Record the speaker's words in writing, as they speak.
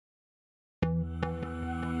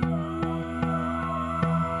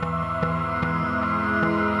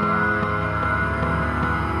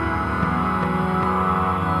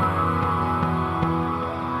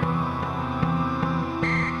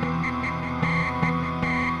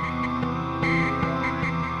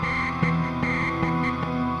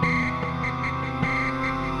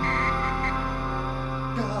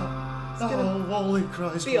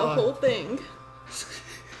Christ, be a why? whole thing.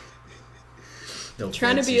 No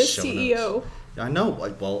Trying to fancy be a show CEO. notes. I know.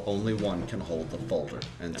 Well, only one can hold the folder,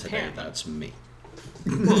 and today Apparently. that's me.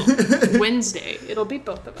 Wednesday, it'll be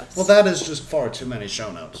both of us. Well, that is just far too many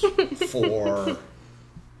show notes for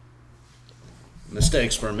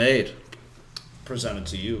mistakes were made, presented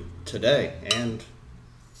to you today and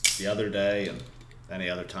the other day and any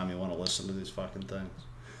other time you want to listen to these fucking things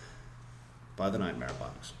by the Nightmare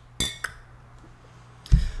Box.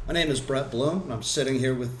 My name is Brett Bloom, and I'm sitting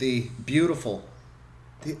here with the beautiful,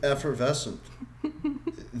 the effervescent,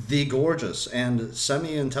 the gorgeous, and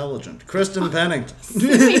semi-intelligent Kristen Pennington.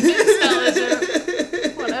 Intelligent.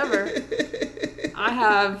 Whatever. I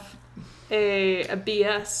have a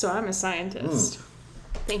BS, so I'm a scientist.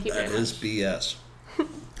 Thank you very That much. is BS.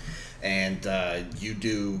 And you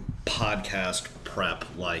do podcast prep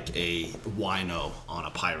like a wino on a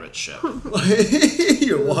pirate ship.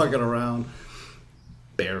 You're walking around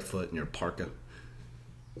barefoot in your parka.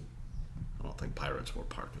 I don't think pirates wore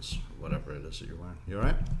parkas, or whatever it is that you're wearing. You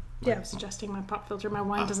alright? Yeah, I was adjusting my pop filter. My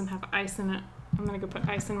wine doesn't have ice in it. I'm going to go put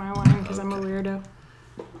ice in my wine because I'm a weirdo.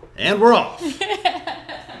 And we're off.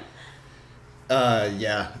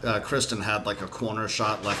 Kristen had like a corner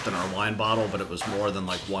shot left in our wine bottle, but it was more than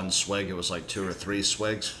like one swig. It was like 2 or 3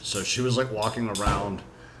 swigs. So she was like walking around,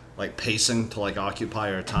 like pacing to like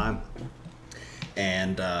occupy her time,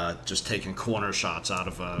 and just taking corner shots out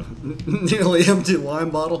of a nearly empty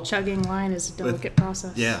wine bottle. Chugging wine is a delicate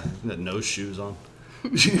process. Yeah, had no shoes on.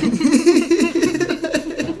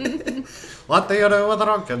 What do you do with a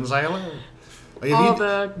drunken sailor? Like, All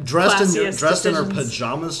the dressed in classiest her decisions.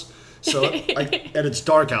 pajamas. So, like, and it's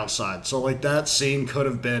dark outside. So, like, that scene could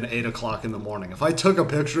have been 8 o'clock in the morning. If I took a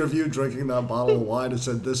picture of you drinking that bottle of wine and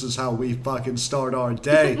said, "This is how we fucking start our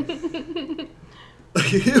day,"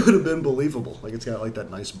 like, it would have been believable. Like, it's got like that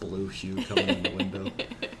nice blue hue coming in the window,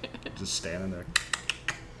 just standing there.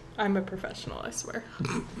 I'm a professional, I swear.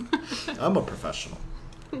 I'm a professional.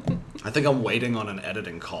 I think I'm waiting on an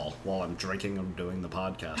editing call while I'm drinking and doing the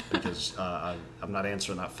podcast because I'm not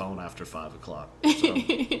answering that phone after 5 o'clock. So.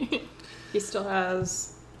 He still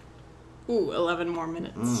has, 11 more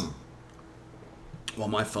minutes. Well,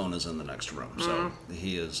 my phone is in the next room, so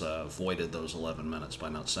he has voided those 11 minutes by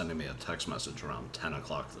not sending me a text message around 10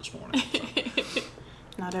 o'clock this morning. So.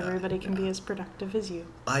 Not everybody can be as productive as you.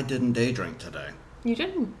 I didn't day drink today. You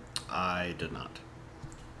didn't. I did not.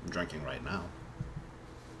 I'm drinking right now.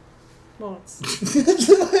 Well,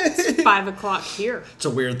 it's 5 o'clock here. It's a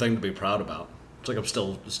weird thing to be proud about. It's like I'm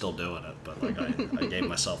still doing it, but like I gave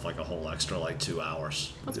myself like a whole extra like 2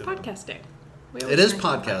 hours. It's you know. podcast day. It is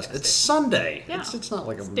podcast. It's Sunday. Yeah. It's not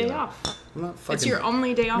like a Day off. I'm not fucking, It's your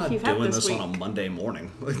only day I'm off not you've had doing this this week. on a Monday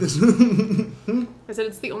morning like this. I said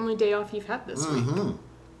it's the only day off you've had this week.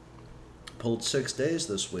 Pulled 6 days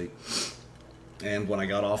this week, and when I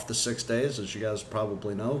got off the 6 days, as you guys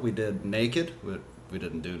probably know, we did Naked. We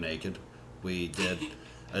didn't do Naked. We did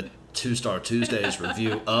a 2-Star Tuesdays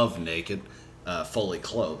review of Naked, fully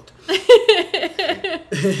clothed.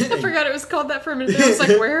 I forgot it was called that for a minute. I was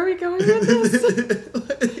like, where are we going with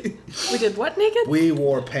this? We did what naked? We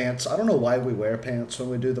wore pants. I don't know why we wear pants when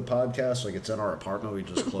we do the podcast. Like, it's in our apartment. We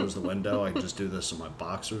just close the window. I can just do this in my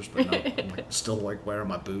boxers, but no, I'm like, still like wearing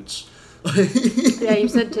my boots. Yeah, you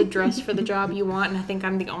said to dress for the job you want, and I think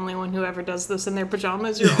I'm the only one who ever does this in their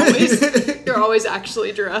pajamas. You're always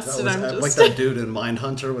actually dressed, and I'm just like that dude in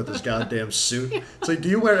Mindhunter with his goddamn suit. It's like, do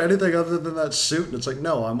you wear anything other than that suit? And it's like,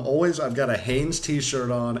 no, I've got a Hanes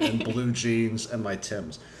t-shirt on and blue jeans and my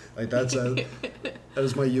Timbs. Like that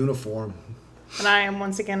is my uniform. And I am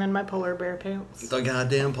once again in my polar bear pants. The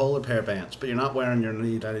goddamn polar bear pants. But you're not wearing your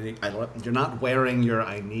you're not wearing your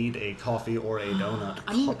I need a coffee or a donut.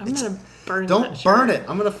 I'm gonna burn. Don't burn it.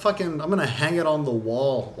 I'm gonna hang it on the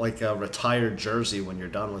wall like a retired jersey when you're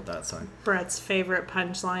done with that thing. Brett's favorite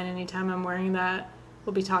punchline anytime I'm wearing that.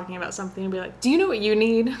 We'll be talking about something and be like, do you know what you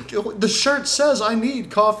need? The shirt says I need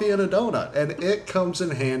coffee and a donut, and it comes in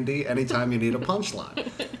handy anytime you need a punchline.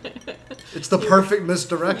 It's the perfect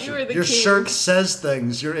misdirection. You are the Your king. shirt says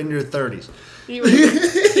things. You're in your 30s. You are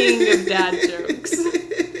the king of dad jokes.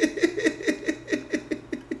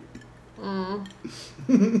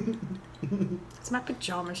 It's my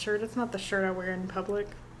pajama shirt. It's not the shirt I wear in public.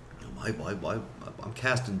 Why? I'm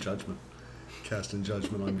casting judgment. Casting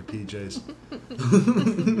judgment on your PJs.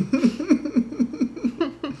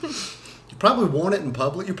 You probably worn it in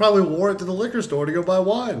public. You probably wore it to the liquor store to go buy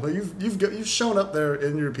wine. Like you've shown up there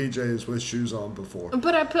in your PJs with shoes on before.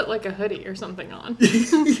 But I put like a hoodie or something on.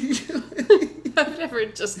 I've never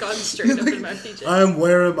just gone straight up in my PJs. I'm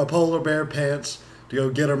wearing my polar bear pants to go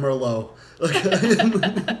get a Merlot.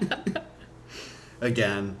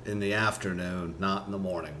 again in the afternoon, not in the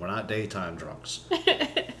morning. We're not daytime drunks.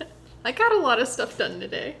 I got a lot of stuff done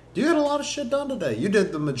today. You had a lot of shit done today. You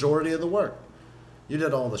did the majority of the work. You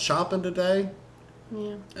did all the shopping today.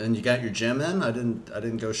 Yeah. And you got your gym in. I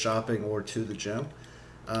didn't go shopping or to the gym.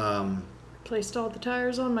 Replaced all the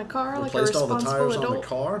tires on my car like a Replaced all responsible the tires adult. on the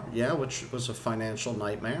car. Yeah, which was a financial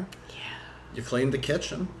nightmare. Yeah. You cleaned the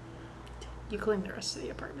kitchen. You cleaned the rest of the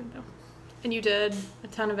apartment, though. And you did a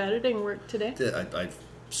ton of editing work today. I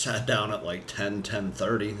sat down at like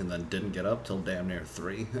 10:30, and then didn't get up till damn near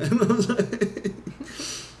 3. And I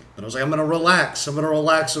was like, I'm going to relax. I'm going to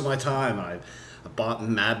relax with my time. And I bought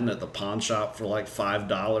Madden at the pawn shop for like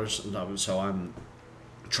 $5. And so I'm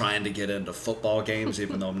trying to get into football games,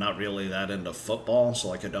 even though I'm not really that into football. So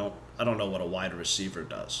like I don't know what a wide receiver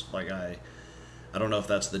does. Like I don't know if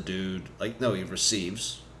that's the dude. Like, no, he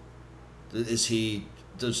receives.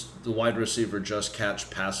 Does the wide receiver just catch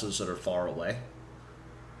passes that are far away?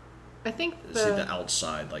 I think Is he the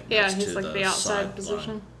outside, like yeah, next he's to like the outside sideline?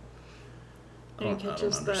 position. I don't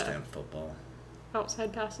understand football.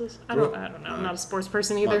 Outside passes. I don't know. I'm not a sports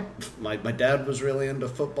person either. My dad was really into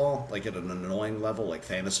football, like at an annoying level, like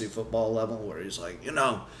fantasy football level, where he's like,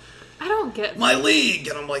 I don't get my league,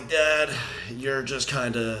 and I'm like, Dad, you're just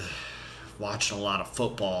kind of watching a lot of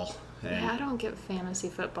football. And I don't get fantasy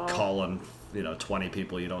football. Calling 20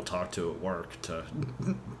 people you don't talk to at work to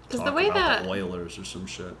talk the way about the Oilers or some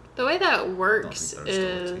shit. The way that works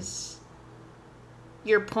is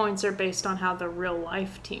your points are based on how the real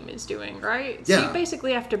life team is doing, right? So you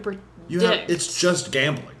basically have to predict. It's just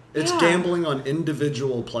gambling. It's gambling on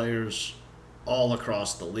individual players all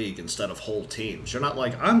across the league instead of whole teams. You're not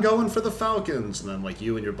like, I'm going for the Falcons, and then like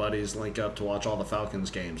you and your buddies link up to watch all the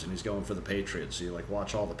Falcons games, and he's going for the Patriots. So you like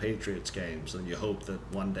watch all the Patriots games, and you hope that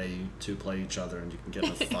one day you two play each other and you can get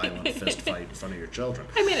in a violent fist fight in front of your children.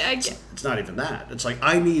 I mean, it's not even that. It's like,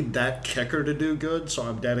 I need that kicker to do good, so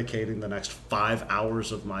I'm dedicating the next 5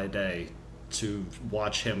 hours of my day to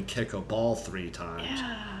watch him kick a ball 3 times.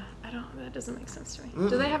 Yeah, that doesn't make sense to me.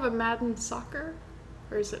 Do they have a Madden soccer?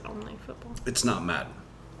 Or is it only football? It's not Madden.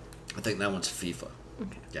 I think that one's FIFA.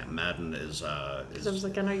 Okay. Yeah, Madden is... Because I was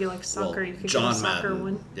like, I know you like soccer. Well, you could John get a soccer Madden,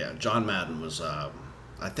 one. Yeah, John Madden was... I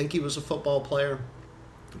think he was a football player,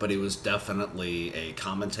 but he was definitely a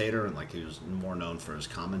commentator, and like he was more known for his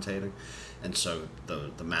commentating. And so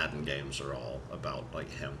the Madden games are all about like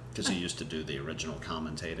him, because he used to do the original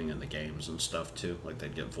commentating in the games and stuff too. Like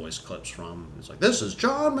they'd get voice clips from him. It's like, this is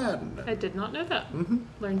John Madden. I did not know that. Mm-hmm.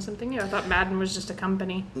 Learned something new. I thought Madden was just a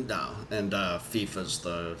company. No, and FIFA's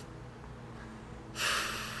the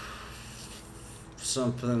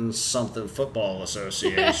something football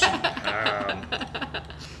association.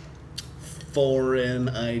 Foreign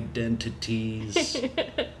identities.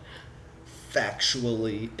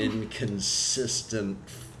 Factually inconsistent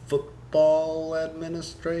football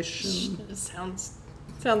administration. Sounds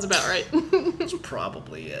about right. That's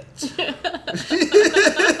probably it.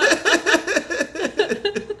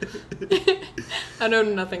 I know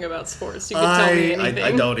nothing about sports. You can tell me anything.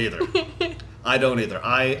 I don't either. I don't either.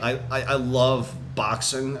 I love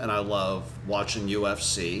boxing and I love watching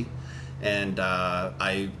UFC. And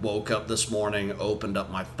I woke up this morning, opened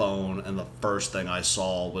up my phone, and the first thing I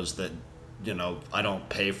saw was that, I don't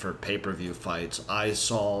pay for pay-per-view fights. I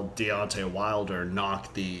saw Deontay Wilder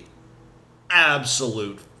knock the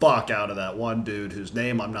absolute fuck out of that one dude whose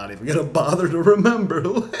name I'm not even going to bother to remember.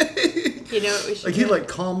 You know what we should do? He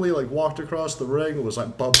calmly walked across the ring and was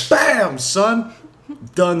like, bam, son!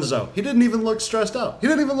 Dunzo. He didn't even look stressed out. He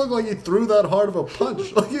didn't even look like he threw that hard of a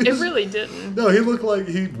punch. It really didn't. No, he looked like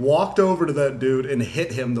he walked over to that dude and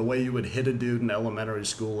hit him the way you would hit a dude in elementary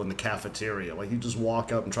school in the cafeteria. Like, you just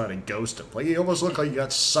walk up and try to ghost him. Like, he almost looked like he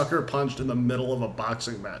got sucker punched in the middle of a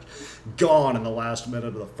boxing match. Gone in the last minute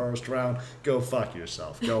of the first round. Go fuck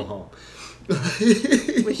yourself. Go home.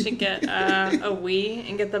 We should get a Wii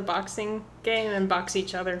and get the boxing game and box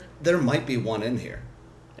each other. There might be one in here.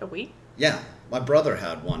 A Wii? Yeah. My brother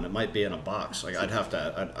had one. It might be in a box. Like, I'd have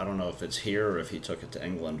to... I don't know if it's here or if he took it to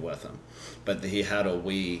England with him. But he had a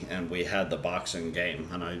Wii, and we had the boxing game.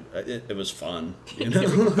 And it was fun, We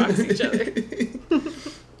could box each other.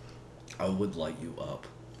 I would light you up.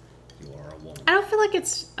 You are a woman. I don't feel like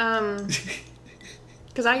it's...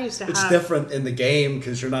 Because I used to have... It's different in the game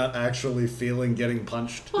because you're not actually feeling getting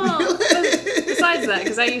punched. Well, besides that,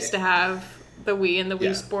 because I used to have the Wii and the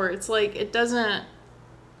Wii Sports, like, it doesn't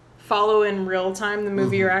follow in real time the move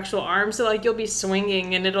of your actual arm. So, like, you'll be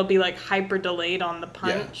swinging and it'll be, like, hyper delayed on the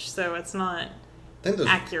punch. Yeah. So it's not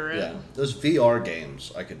accurate. Yeah, those VR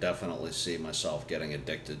games I could definitely see myself getting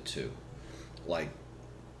addicted to. Like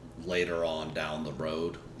later on down the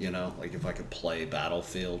road, you know, like if I could play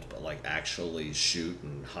Battlefield, but like actually shoot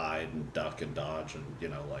and hide and duck and dodge and, you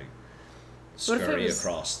know, like scurry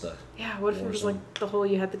across the what if it was like the whole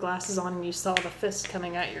you had the glasses on and you saw the fist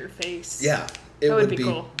coming at your face? Yeah, it would be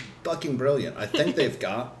cool. Fucking brilliant. I think they've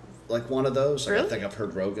got like one of those. Like, really? I think I've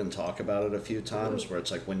heard Rogan talk about it a few times, where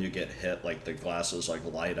it's like when you get hit, like the glasses like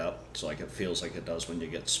light up, so like it feels like it does when you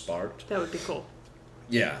get sparked. That would be cool.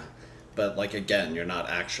 Yeah, but like again, you're not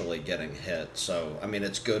actually getting hit. So I mean,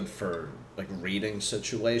 it's good for like reading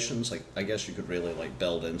situations. Like I guess you could really like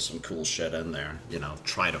build in some cool shit in there. You know,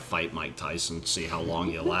 try to fight Mike Tyson, see how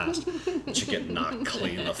long you last. But you get knocked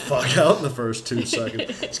clean the fuck out in the first 2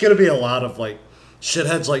 seconds. It's gonna be a lot of like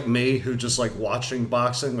shitheads like me who just like watching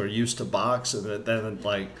boxing or used to box, and then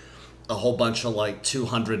like a whole bunch of like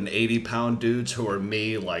 280-pound dudes who are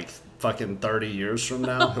me like fucking 30 years from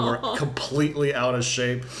now, who are completely out of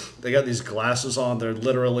shape. They got these glasses on, they're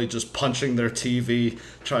literally just punching their TV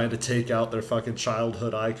trying to take out their fucking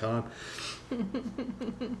childhood icon.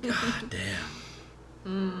 God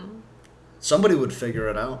damn. Somebody would figure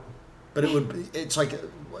it out, but it's like,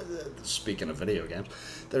 speaking of video games,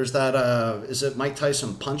 there's that is it Mike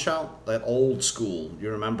Tyson Punch-Out? That old school, you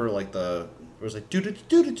remember, like it was like do,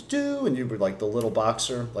 and you were like the little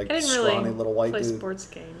boxer, like scrawny little white dude. I didn't really play sports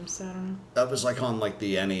games. I don't know. That was like on like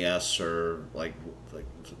the NES or like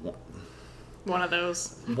one of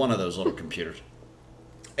those little computers.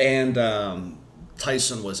 And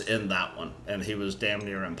Tyson was in that one, and he was damn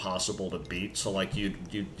near impossible to beat. So like you'd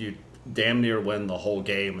damn near win the whole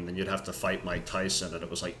game, and then you'd have to fight Mike Tyson, and it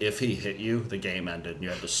was like if he hit you, the game ended, and you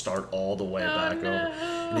had to start all the way back over,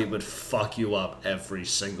 and he would fuck you up every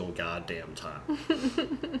single goddamn time.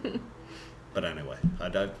 But anyway,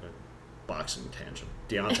 boxing tangent.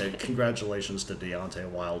 Deontay, congratulations to Deontay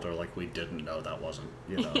Wilder. Like we didn't know that wasn't,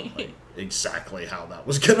 you know, like exactly how that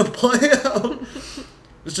was gonna play out.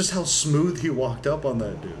 It's just how smooth he walked up on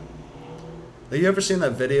that dude. Have you ever seen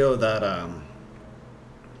that video that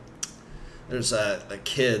there's a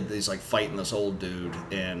kid, he's like fighting this old dude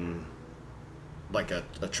in like a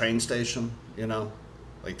train station, you know?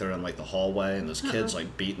 Like they're in like the hallway, and this kid's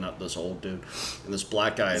like beating up this old dude. And this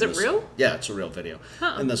black guy... Is it real? Yeah, it's a real video.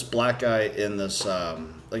 And this black guy in this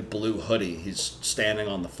like blue hoodie, he's standing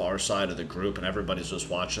on the far side of the group, and everybody's just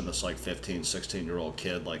watching this like 15, 16-year-old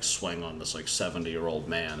kid like swing on this like 70-year-old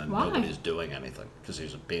man, and nobody's doing anything because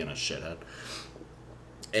he's being a shithead.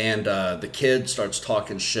 And the kid starts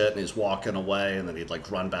talking shit, and he's walking away, and then he'd like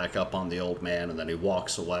run back up on the old man, and then he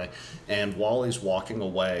walks away. And while he's walking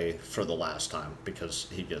away for the last time, because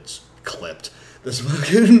he gets clipped, this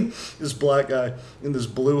black guy in this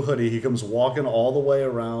blue hoodie, he comes walking all the way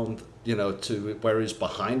around, you know, to where he's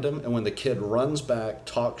behind him. And when the kid runs back,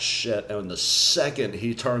 talks shit, and the second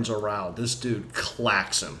he turns around, this dude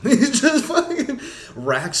clacks him. He just fucking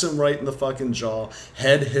racks him right in the fucking jaw.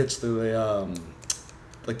 Head hits the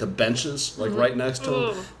like the benches, like right next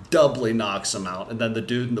to him, doubly knocks him out. And then the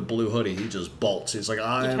dude in the blue hoodie, he just bolts. He's like, you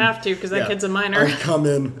have to, because that kid's a minor. I've come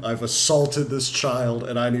in, I've assaulted this child,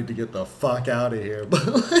 and I need to get the fuck out of here. But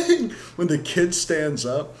like, when the kid stands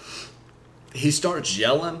up, he starts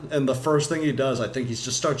yelling, and the first thing he does, I think he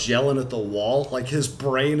just starts yelling at the wall. Like his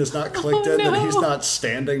brain is not clicked in that he's not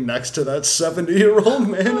standing next to that 70-year-old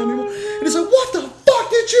man anymore. And he's like, what the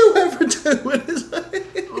fuck did you ever do? And he's like...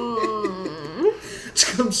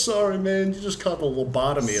 I'm sorry, man. You just caught the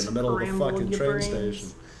lobotomy in the middle of the fucking train station.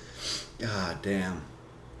 God damn.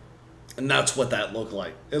 And that's what that looked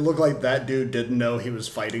like. It looked like that dude didn't know he was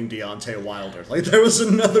fighting Deontay Wilder. Like, there was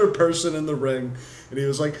another person in the ring, and he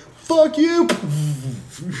was like, fuck you!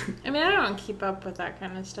 I mean, I don't keep up with that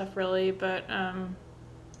kind of stuff, really, but,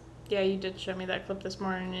 yeah, you did show me that clip this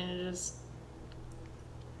morning, and it just...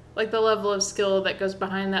 Like, the level of skill that goes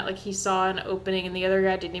behind that, like, he saw an opening and the other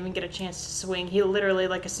guy didn't even get a chance to swing. He literally,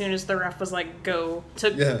 like, as soon as the ref was like, go,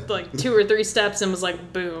 took, like, 2 or 3 steps and was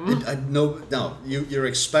like, boom. No, you're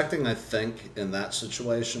expecting, I think, in that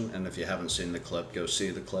situation, and if you haven't seen the clip, go see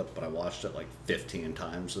the clip, but I watched it, like, 15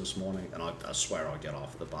 times this morning, and I swear I'll get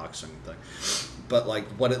off the boxing thing. But, like,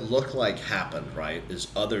 what it looked like happened, right, is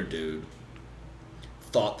other dude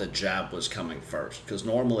thought the jab was coming first, because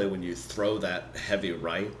normally when you throw that heavy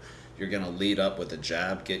right, you're going to lead up with a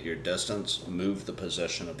jab, get your distance, move the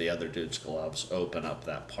position of the other dude's gloves, open up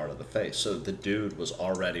that part of the face. So the dude was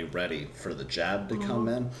already ready for the jab to come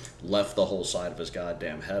in, left the whole side of his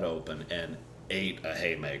goddamn head open, and ate a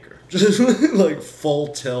haymaker. Just like full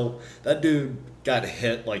tilt. That dude got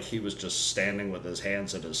hit like he was just standing with his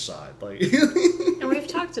hands at his side. Like, and we've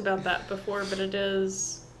talked about that before, but it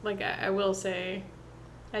is, like, I will say...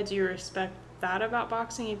 I do respect that about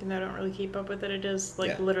boxing, even though I don't really keep up with it. It is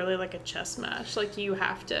like literally like a chess match. Like you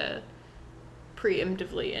have to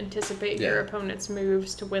preemptively anticipate your opponent's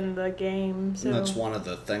moves to win the game. So and that's one of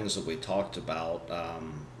the things that we talked about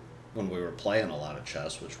when we were playing a lot of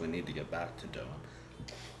chess, which we need to get back to doing.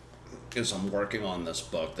 Is I'm working on this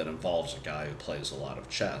book that involves a guy who plays a lot of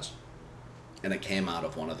chess. And it came out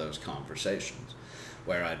of one of those conversations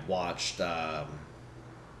where I'd watched, was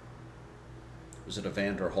it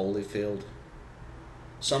Evander Holyfield?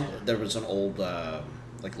 There was an old,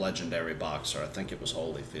 like legendary boxer, I think it was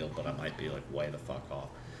Holyfield, but I might be like way the fuck off,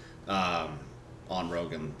 on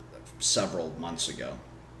Rogan several months ago.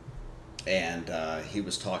 And he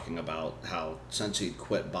was talking about how since he'd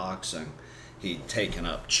quit boxing, he'd taken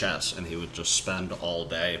up chess, and he would just spend all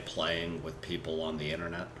day playing with people on the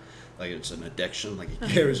internet. Like it's an addiction. Like he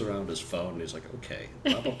carries around his phone, and he's like, okay,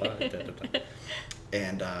 blah, blah, blah, da, da, da.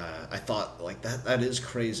 And I thought, like, that is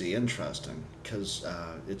crazy interesting, because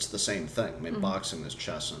it's the same thing. I mean, boxing is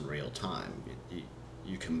chess in real time.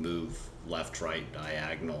 You can move left, right,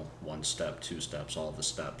 diagonal, 1 step, 2 steps, all the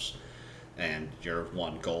steps. And your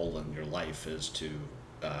one goal in your life is to,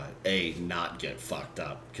 not get fucked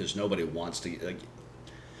up, because nobody wants to... Like,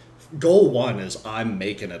 goal 1 is I'm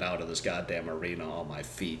making it out of this goddamn arena on my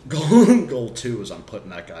feet. Goal 2 is I'm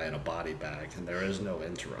putting that guy in a body bag, and there is no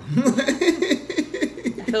interim.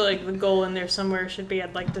 I feel like the goal in there somewhere should be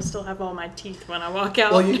I'd like to still have all my teeth when I walk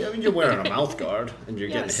out. Well, you're wearing a mouth guard, and you're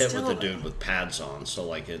getting hit with a dude with pads on, so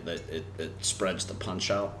like it spreads the punch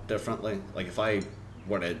out differently. Like if I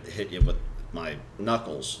were to hit you with my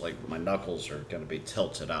knuckles, like my knuckles are going to be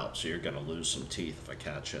tilted out, so you're going to lose some teeth if I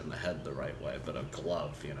catch you in the head the right way. But a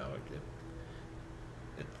glove,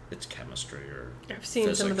 it's chemistry or I've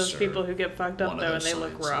seen some of those people who get fucked up though, and they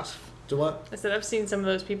look rough. Do what? I said I've seen some of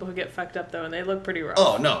those people who get fucked up though, and they look pretty rough.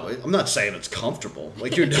 Oh no, I'm not saying it's comfortable.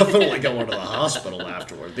 Like you're definitely going to the hospital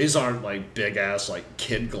afterward. These aren't like big ass like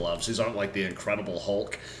kid gloves. These aren't like the Incredible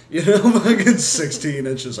Hulk. Like 16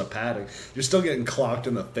 inches of padding. You're still getting clocked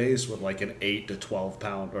in the face with like an 8 to 12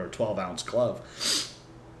 pound or 12 ounce glove.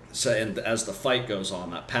 So, and as the fight goes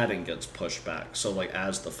on, that padding gets pushed back. So like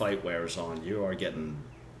as the fight wears on, you are getting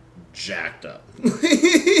jacked up.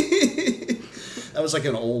 That was like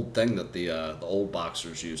an old thing that the old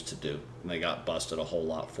boxers used to do, and they got busted a whole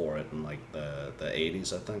lot for it in like the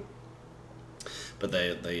 80s, I think. But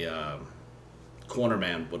the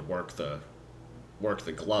cornerman would work the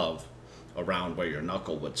glove around where your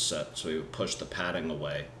knuckle would sit, so he would push the padding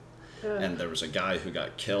away. And there was a guy who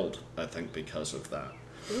got killed, I think, because of that.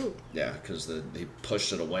 Ooh. Yeah, because he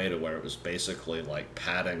pushed it away to where it was basically like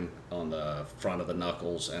padding on the front of the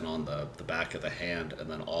knuckles and on the back of the hand, and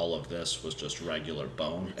then all of this was just regular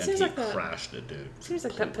bone, and he crashed a dude. Seems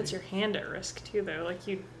like that puts your hand at risk too, though. Like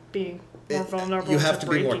you'd be more vulnerable. You have to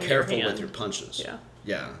be more careful with your punches. Yeah.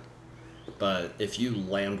 Yeah. But if you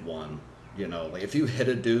land one, like if you hit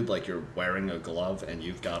a dude like you're wearing a glove and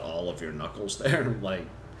you've got all of your knuckles there, like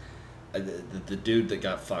the dude that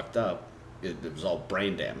got fucked up, it was all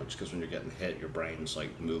brain damage, because when you're getting hit, your brain's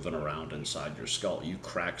like moving around inside your skull. You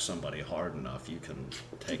crack somebody hard enough, you can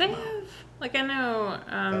take them out. Like I know,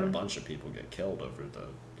 had a bunch of people get killed over the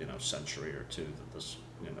century or two that this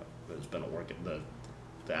has been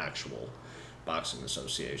the actual boxing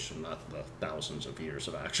association, not the thousands of years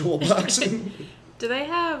of actual boxing. Do they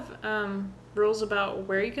have rules about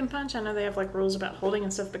where you can punch? I know they have like rules about holding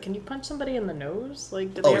and stuff, but can you punch somebody in the nose?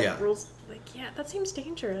 Like, do they have rules? Like, yeah, that seems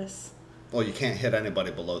dangerous. Well, you can't hit anybody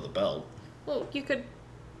below the belt. Well, you could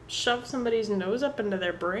shove somebody's nose up into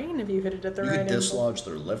their brain if you hit it at the right angle. You could dislodge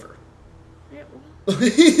their liver. Yeah, well.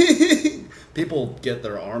 People get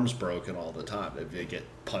their arms broken all the time. If they get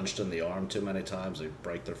punched in the arm too many times, they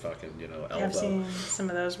break their fucking, elbow. Yeah, I've seen some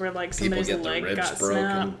of those where like somebody's leg got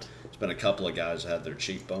snapped. There's been a couple of guys that had their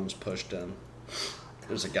cheekbones pushed in.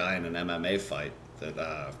 There's a guy in an MMA fight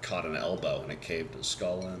that caught an elbow and it caved his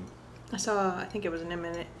skull in. I think it was an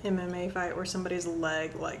MMA fight where somebody's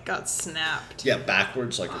leg like got snapped. Yeah,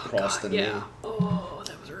 backwards, like across the knee. Oh,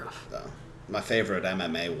 that was rough. My favorite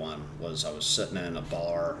MMA one was I was sitting in a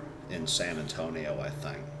bar in San Antonio, I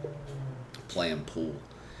think, playing pool.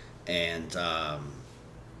 And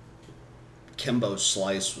Kimbo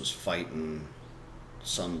Slice was fighting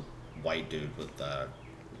some white dude with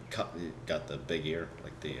got the big ear,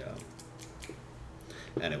 like the...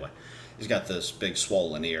 Anyway, he's got this big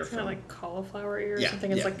swollen ear. Isn't that like cauliflower ear or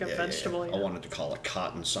something? It's like a vegetable ear. I wanted to call it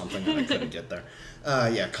cotton something, and I couldn't get there.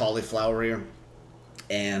 Cauliflower ear.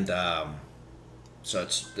 And so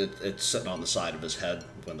it's sitting on the side of his head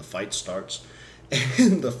when the fight starts.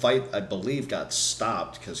 And the fight, I believe, got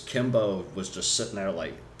stopped because Kimbo was just sitting there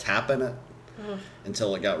like tapping it.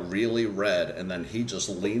 until it got really red, and then he just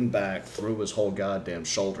leaned back, threw his whole goddamn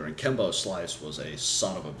shoulder, and Kimbo Slice was a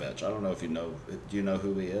son of a bitch. I don't know if you know, do you know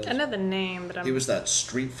who he is? I know the name, but He was that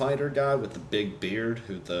Street Fighter guy with the big beard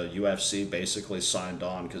who the UFC basically signed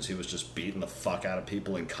on because he was just beating the fuck out of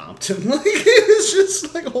people in Compton. Like, he was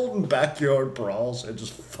just like holding backyard brawls and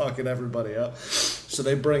just fucking everybody up. So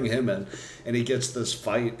they bring him in, and he gets this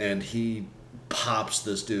fight, and he pops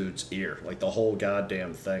this dude's ear. Like, the whole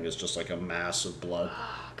goddamn thing is just like a mass of blood.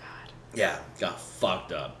 Oh, God. Yeah, got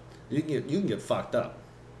fucked up. You can get fucked up.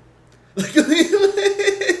 This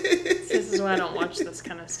is why I don't watch this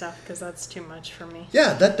kind of stuff, because that's too much for me.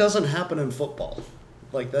 Yeah, that doesn't happen in football.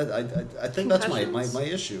 Like that, I think that's my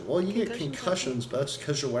issue. Well, you get concussions, but that's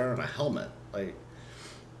because you're wearing a helmet. Like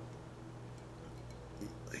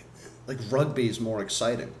rugby is more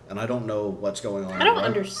exciting, and I don't know what's going on. I don't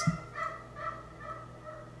understand.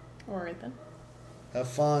 All right then. Have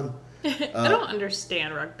fun. I don't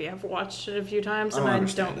understand rugby. I've watched it a few times, and I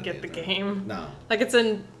don't get the game. No. Like, it's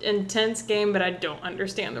an intense game, but I don't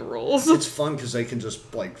understand the rules. It's fun because they can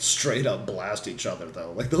just, like, straight up blast each other,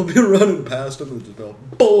 though. Like, they'll be running past them and just go,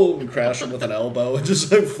 boom, and crash them with an elbow and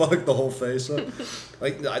just, like, fuck the whole face up.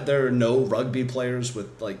 Like, there are no rugby players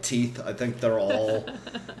with, like, teeth. I think they're all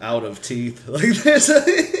out of teeth. Like, there's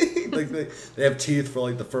like they have teeth for,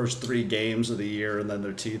 like, the first 3 games of the year, and then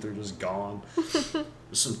their teeth are just gone.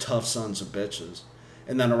 Some tough sons of bitches.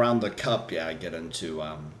 And then around the cup, I get into,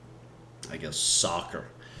 I guess, soccer.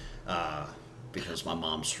 Because my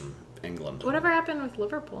mom's from England. Whatever happened with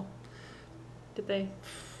Liverpool? Did they?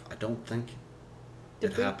 I don't think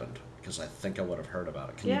it happened. Because I think I would have heard about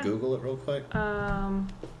it. Can you Google it real quick?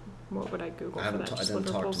 What would I Google for that? I didn't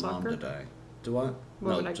talk to Mom today. Do I?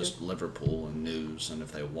 Just Google? Liverpool and news. And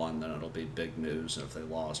if they won, then it'll be big news. And if they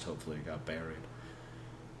lost, hopefully it got buried.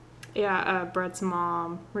 Yeah, Brett's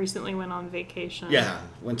mom recently went on vacation. Yeah,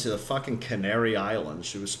 went to the fucking Canary Islands.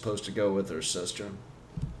 She was supposed to go with her sister.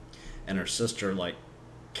 And her sister, like,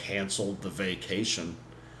 canceled the vacation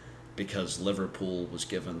because Liverpool was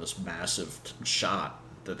given this massive shot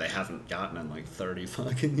that they haven't gotten in, like, 30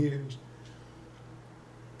 fucking years.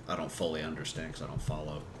 I don't fully understand because I don't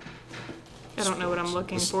follow I don't know what I'm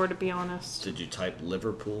looking for, to be honest. Did you type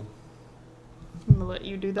Liverpool? I'm going to let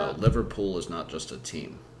you do that. Liverpool is not just a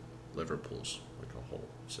team. Liverpool's like a whole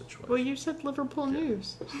situation. Well, you said Liverpool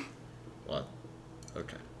news. What?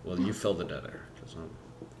 Okay. Well, you fill the dead air because I'm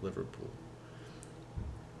Liverpool.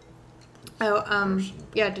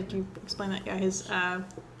 Yeah, did you explain that? Yeah, his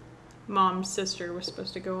mom's sister was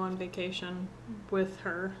supposed to go on vacation with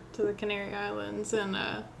her to the Canary Islands and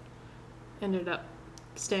ended up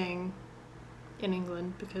staying in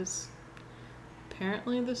England because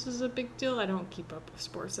apparently this is a big deal. I don't keep up with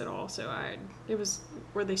sports at all, so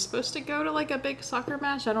were they supposed to go to like a big soccer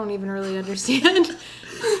match? I don't even really understand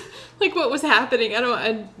like what was happening.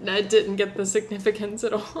 I didn't get the significance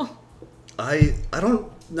at all. I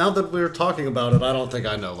don't, now that we're talking about it, I don't think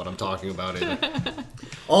I know what I'm talking about either.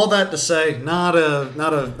 All that to say, not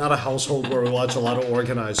a household where we watch a lot of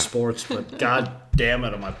organized sports, but god damn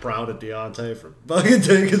it, am I proud of Deontay for fucking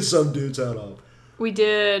taking some dudes out of. We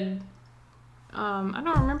did. I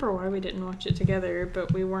don't remember why we didn't watch it together,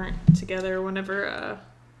 but we weren't together whenever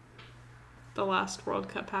the last World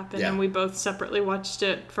Cup happened, and we both separately watched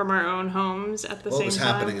it from our own homes at the same time. It was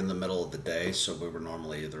happening in the middle of the day, so we were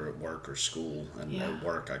normally either at work or school, and at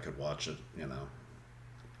work I could watch it, you know.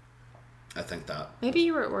 I think that. Maybe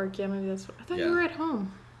you were at work, maybe that's what. I thought you were at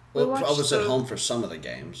home. Well, I was at home for some of the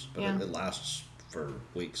games, but it lasts for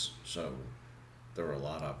weeks, so there were a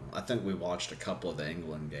lot of them. I think we watched a couple of the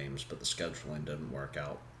England games, but the scheduling didn't work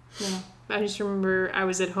out. Yeah. I just remember I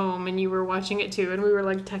was at home and you were watching it too, and we were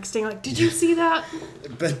like texting, like, did you see that?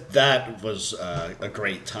 But that was a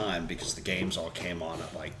great time because the games all came on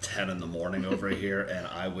at like 10 in the morning over here, and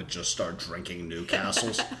I would just start drinking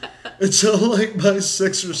Newcastles. And so like by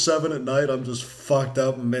 6 or 7 at night, I'm just fucked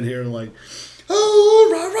up. I'm in here like, oh,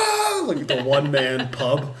 rah, rah, like the one-man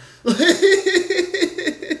pub.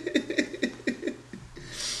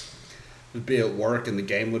 Would be at work and the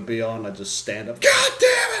game would be on. I'd just stand up. God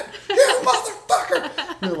damn it! You motherfucker!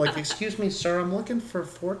 And they're like, excuse me, sir, I'm looking for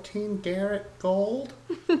 14 Garrett Gold.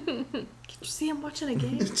 Did you see him watching a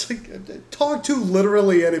game? It's like, talk to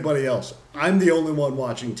literally anybody else. I'm the only one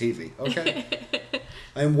watching TV, okay?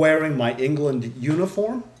 I'm wearing my England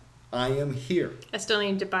uniform. I am here. I still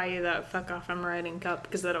need to buy you that fuck off I'm writing cup,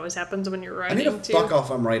 because that always happens when you're writing, I need a fuck off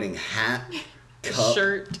I'm writing hat, cup,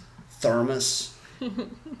 shirt, thermos.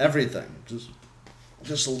 Everything.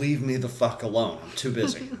 Just leave me the fuck alone. I'm too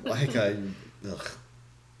busy.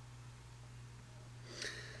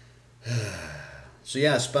 So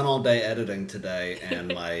yeah, I spent all day editing today, and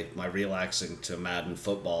my relaxing to Madden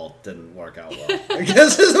football didn't work out well. I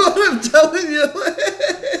guess is what I'm telling you.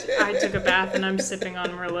 I took a bath and I'm sipping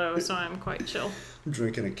on Merlot, so I'm quite chill. I'm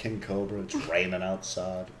drinking a King Cobra. It's raining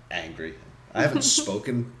outside. Angry. I haven't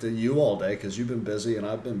spoken to you all day because you've been busy and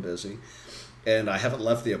I've been busy, and I haven't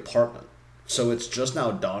left the apartment. So it's just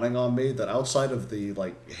now dawning on me that outside of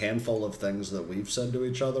the handful of things that we've said to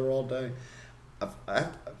each other all day,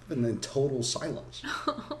 I've been in total silence.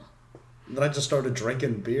 Then I just started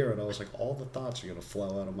drinking beer, and I was like, all the thoughts are going to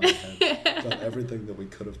flow out of my head about everything that we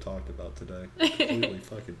could have talked about today. Completely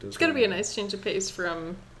fucking It's going to be a nice change of pace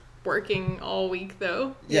from working all week,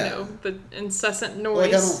 though. Yeah. You know, the incessant noise.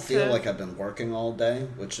 Like, I don't feel like I've been working all day,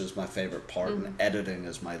 which is my favorite part, and editing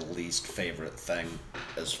is my least favorite thing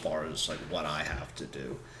as far as, what I have to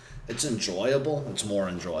do. It's enjoyable. It's more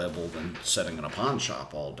enjoyable than sitting in a pawn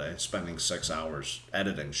shop all day. Spending 6 hours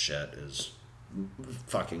editing shit is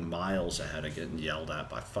fucking miles ahead of getting yelled at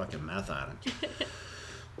by fucking meth addicts.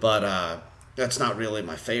 But that's not really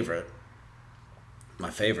my favorite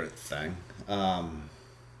thing. And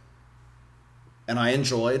I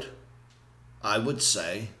enjoyed, I would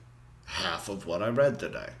say, half of what I read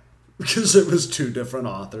today. Because it was 2 different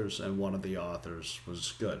authors, and one of the authors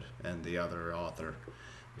was good, and the other author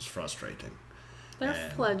was frustrating. They're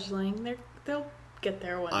fledgling. They'll get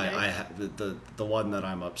there one day. The one that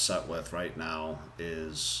I'm upset with right now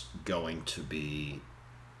is going to be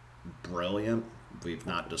brilliant. We've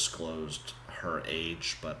not disclosed her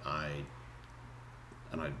age, but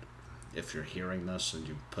if you're hearing this and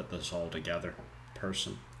you put this all together,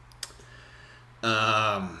 person,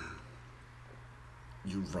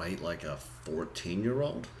 you write like a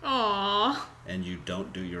 14-year-old. Aww. And you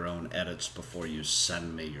don't do your own edits before you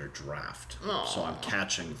send me your draft. Aww. So I'm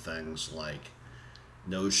catching things like,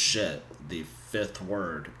 no shit, the 5th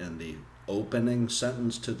word in the opening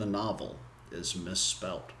sentence to the novel is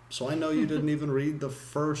misspelled. So I know you didn't even read the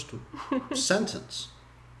first sentence.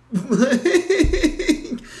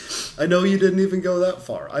 I know you didn't even go that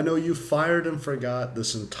far. I know you fired and forgot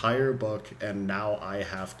this entire book, and now I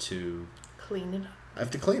have to clean it up. I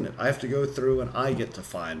have to clean it. I have to go through, and I get to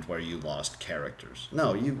find where you lost characters.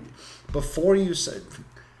 No, before you said,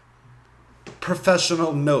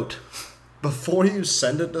 professional note, before you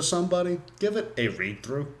send it to somebody, give it a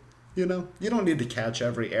read-through. You know, you don't need to catch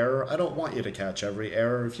every error. I don't want you to catch every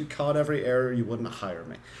error. If you caught every error, you wouldn't hire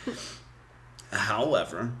me.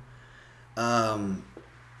 However,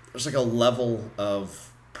 there's a level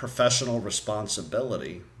of professional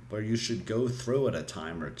responsibility where you should go through it a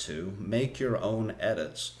time or two, make your own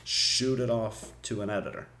edits, shoot it off to an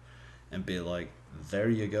editor, and be like, there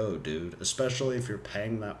you go, dude. Especially if you're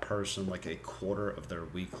paying that person a quarter of their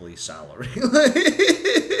weekly salary. To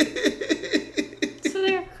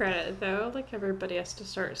their credit, though, everybody has to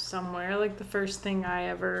start somewhere. The first thing I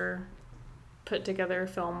ever put together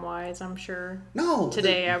film-wise, I'm sure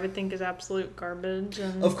today I would think is absolute garbage.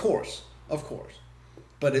 And Of course.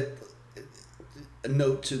 But a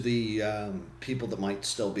note to the people that might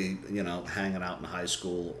still be, hanging out in high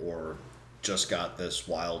school or just got this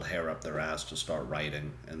wild hair up their ass to start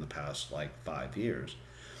writing in the past 5 years.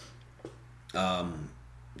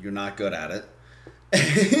 You're not good at it.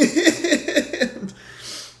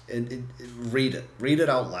 and read it. Read it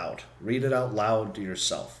out loud. Read it out loud to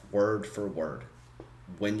yourself, word for word.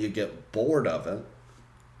 When you get bored of it,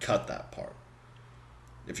 cut that part.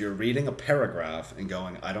 If you're reading a paragraph and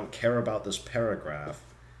going, I don't care about this paragraph,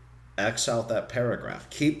 X out that paragraph.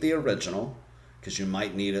 Keep the original, because you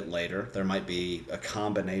might need it later. There might be a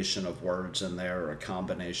combination of words in there or a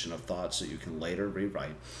combination of thoughts that you can later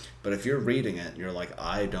rewrite. But if you're reading it and you're like,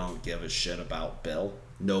 I don't give a shit about Bill,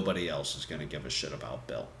 nobody else is going to give a shit about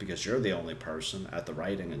Bill, because you're the only person at the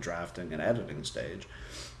writing and drafting and editing stage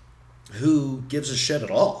who gives a shit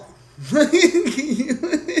at all.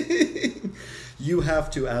 You have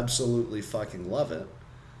to absolutely fucking love it,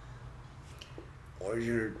 or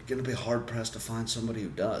you're going to be hard-pressed to find somebody who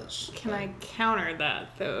does. Can I counter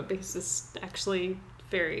that, though? Because it's actually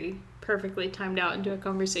very perfectly timed out into a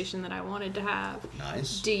conversation that I wanted to have.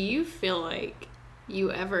 Nice. Do you feel like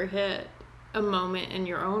you ever hit a moment in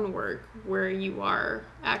your own work where you are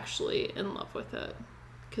actually in love with it?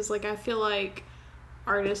 Because, I feel like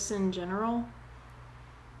artists in general,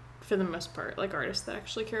 for the most part, artists that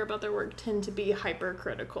actually care about their work tend to be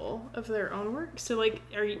hypercritical of their own work. So,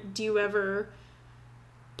 do you ever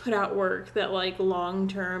put out work that, long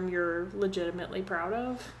term you're legitimately proud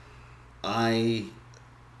of? I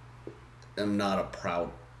am not a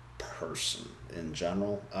proud person in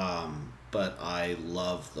general, but I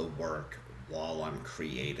love the work while I'm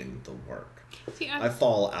creating the work. See, I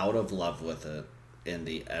fall out of love with it in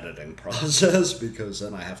the editing process, because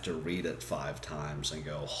then I have to read it 5 times and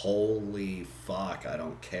go, holy fuck, I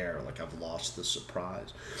don't care. Like, I've lost the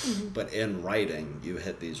surprise. Mm-hmm. But in writing, you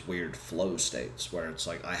hit these weird flow states where it's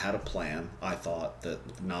like, I had a plan. I thought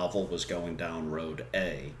that the novel was going down road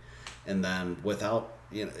A. And then without,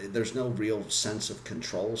 there's no real sense of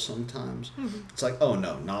control sometimes. Mm-hmm. It's like, oh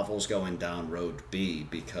no, novel's going down road B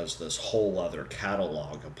because this whole other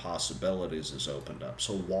catalog of possibilities is opened up.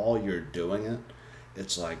 So while you're doing it,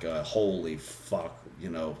 it's like a holy fuck,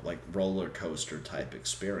 like roller coaster type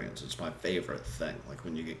experience. It's my favorite thing, like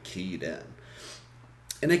when you get keyed in.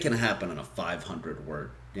 And it can happen in a 500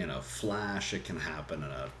 word, flash. It can happen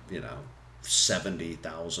in a,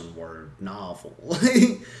 70,000 word novel.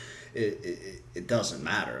 It doesn't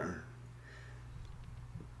matter.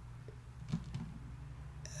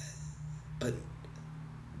 But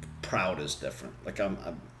proud is different. Like I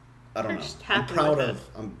don't know.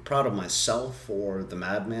 I'm proud of myself for the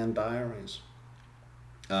Madman Diaries.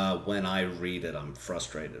 When I read it, I'm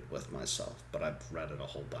frustrated with myself, but I've read it a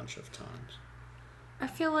whole bunch of times. I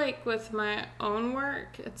feel like with my own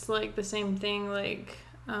work, it's like the same thing, like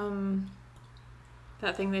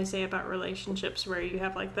that thing they say about relationships where you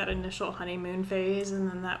have like that initial honeymoon phase and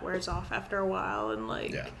then that wears off after a while, and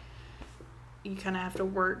like you kind of have to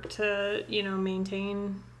work to,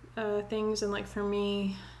 maintain things. And like for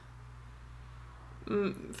me,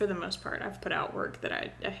 for the most part, I've put out work that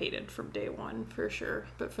I hated from day one, for sure.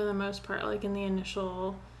 But for the most part, like in the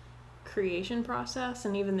initial creation process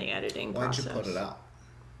and even the editing process. Why'd you put it out?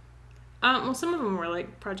 Well, some of them were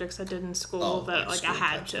like projects I did in school that like I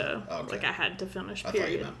had to, like I had to finish. Period. I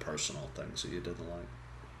thought you meant personal things that you didn't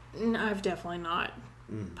like. No, I've definitely not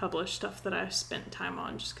published stuff that I spent time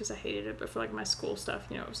on just because I hated it. But for like my school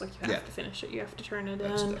stuff, it was like you have to finish it, you have to turn it in.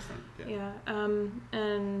 That's different. Yeah.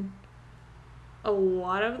 And a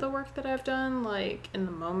lot of the work that I've done, like in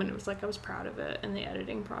the moment, it was like I was proud of it. In the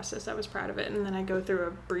editing process, I was proud of it, and then I go through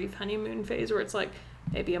a brief honeymoon phase where it's like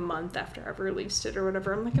maybe a month after I've released it or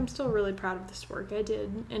whatever, I'm like, I'm still really proud of this work I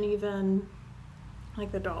did. And even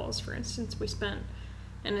like the dolls, for instance, we spent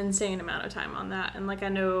an insane amount of time on that, and like I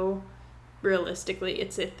know realistically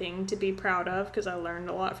it's a thing to be proud of because I learned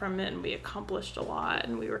a lot from it and we accomplished a lot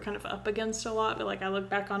and we were kind of up against a lot, but like I look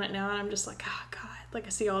back on it now and I'm just like, oh god, like I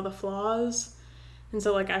see all the flaws. And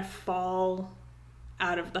so like I fall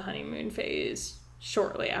out of the honeymoon phase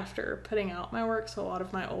shortly after putting out my work, so a lot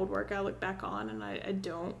of my old work I look back on and I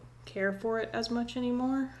don't care for it as much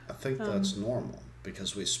anymore. I think that's normal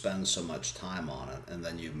because we spend so much time on it, and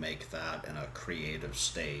then you make that in a creative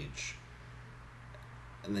stage,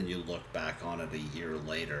 and then you look back on it a year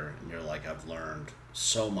later and you're like, I've learned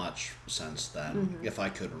so much since then. Mm-hmm. If I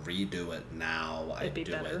could redo it now, I'd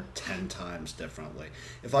do it 10 times differently.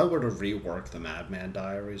 If I were to rework the Madman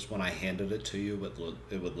Diaries, when I handed it to you,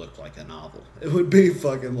 it would look like a novel. It would be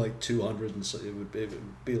fucking like 200 and so it would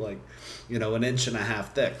be like, an inch and a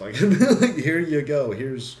half thick. Like, here you go.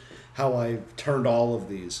 Here's how I turned all of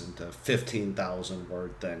these into 15,000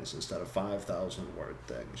 word things instead of 5,000 word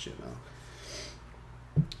things,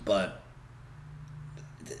 But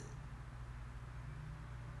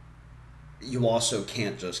you also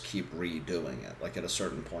can't just keep redoing it. Like at a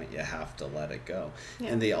certain point, you have to let it go. Yeah.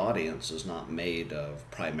 And the audience is not made of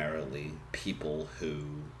primarily people who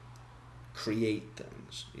create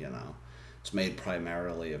things, It's made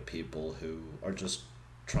primarily of people who are just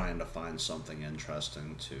trying to find something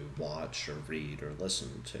interesting to watch or read or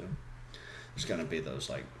listen to. There's going to be those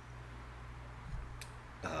like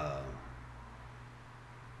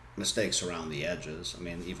mistakes around the edges. I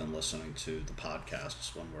mean, even listening to the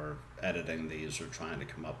podcasts when we're editing these or trying to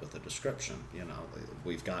come up with a description,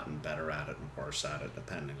 we've gotten better at it and worse at it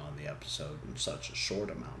depending on the episode in such a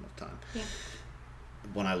short amount of time. Yeah.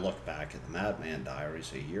 When I look back at the Madman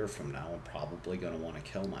Diaries a year from now, I'm probably going to want to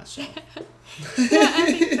kill myself. Yeah,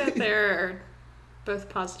 I think that there are both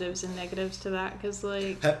positives and negatives to that, because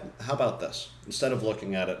like... How about this? Instead of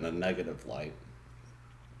looking at it in a negative light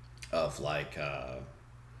of like...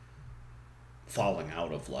 falling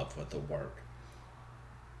out of love with the work.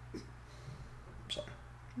 Sorry.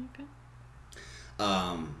 Okay.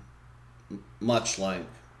 Much like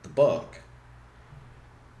the book,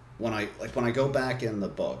 when I go back in the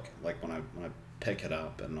book, like when I pick it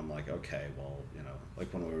up and I'm like, okay, well,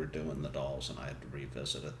 like when we were doing the dolls and I had to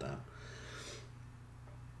revisit it then.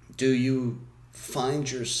 Do you find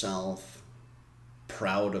yourself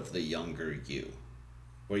proud of the younger you?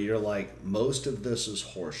 Where you're like, most of this is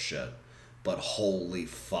horse shit, but holy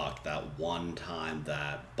fuck, that one time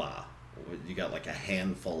you got like a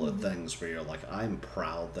handful of things where you're like, I'm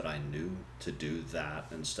proud that I knew to do that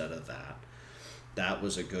instead of that. that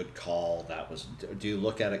was a good call. Do you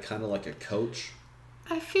look at it kind of like a coach?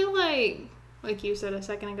 I feel like you said a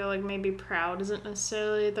second ago, like maybe proud isn't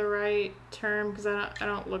necessarily the right term, because I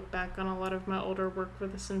don't look back on a lot of my older work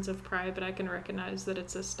with a sense of pride, but I can recognize that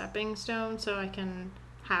it's a stepping stone, so I can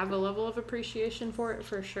have a level of appreciation for it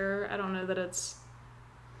for sure. I don't know that it's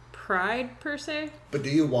pride per se. But do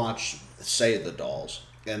you watch, say, The Dolls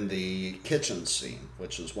and the kitchen scene,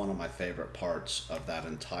 which is one of my favorite parts of that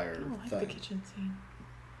entire thing? I like the kitchen scene.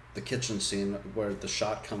 The kitchen scene where the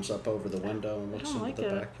shot comes up over the window and looks into the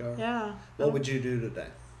backyard? Yeah. What would you do today?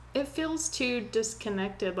 It feels too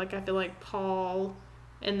disconnected. Like, I feel like Paul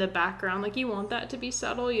in the background, like, you want that to be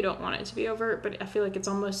subtle. You don't want it to be overt, but I feel like it's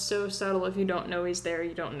almost so subtle if you don't know he's there,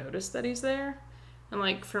 you don't notice that he's there. And,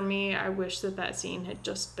 like, for me, I wish that scene had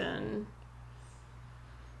just been,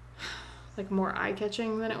 like, more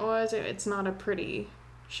eye-catching than it was. It's not a pretty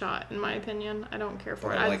shot, in my opinion. I don't care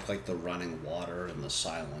for it. I like the running water and the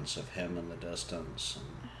silence of him in the distance.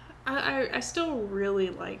 And I still really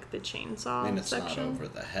like the chainsaw it's section. not over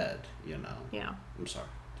the head, you know. Yeah. I'm sorry.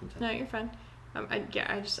 Continue. No, you're fine. I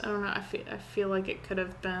don't know. I feel like it could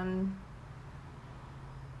have been.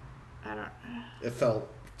 I don't. It felt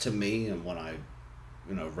to me, and when I,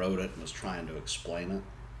 wrote it and was trying to explain it,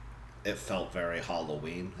 it felt very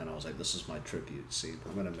Halloween, and I was like, "This is my tribute scene.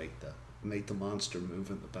 I'm gonna make the monster move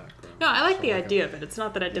in the background." No, I like the idea of it. It's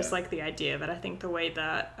not that I dislike the idea of it. I think the way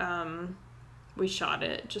that we shot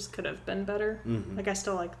it just could have been better. Mm-hmm. Like, I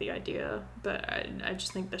still like the idea, but I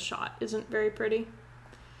just think the shot isn't very pretty.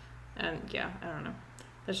 And yeah, I don't know.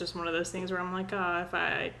 That's just one of those things where I'm like, if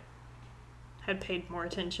I had paid more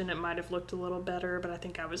attention, it might have looked a little better, but I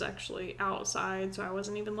think I was actually outside, so I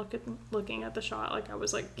wasn't even looking at the shot. Like, I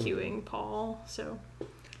was like cueing Paul, so.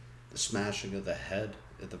 The smashing of the head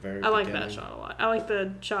at the very beginning. I like that shot a lot. I like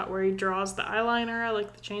the shot where he draws the eyeliner. I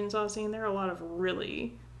like the chainsaw scene. There are a lot of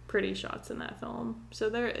really pretty shots in that film. So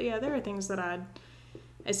there are things that I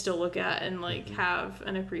still look at and like have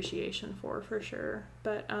an appreciation for sure.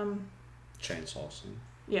 But chainsaw scene.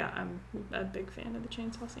 Yeah, I'm a big fan of the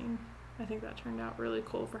chainsaw scene. I think that turned out really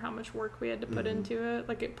cool for how much work we had to put into it.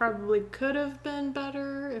 Like, it probably could have been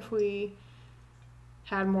better if we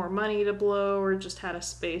had more money to blow, or just had a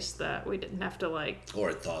space that we didn't have to like.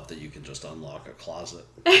 Or thought that you could just unlock a closet.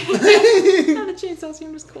 No, the chainsaw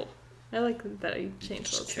scene was cool. I like that chainsaw.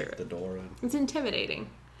 Just kick the door in. It's intimidating.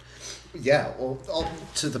 Yeah, well,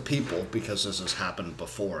 to the people, because this has happened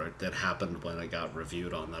before. It happened when it got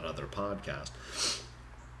reviewed on that other podcast.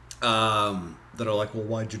 That are like, well,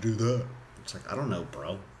 why'd you do that? It's like, I don't know,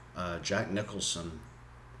 bro. Jack Nicholson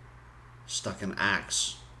stuck an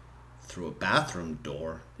axe through a bathroom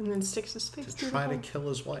door and then sticks his face to try to kill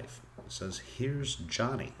his wife. He says, "Here's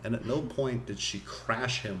Johnny," and at no point did she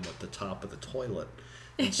crash him with the top of the toilet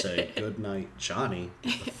and say, "Good night, Johnny.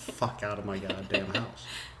 Get the fuck out of my goddamn house."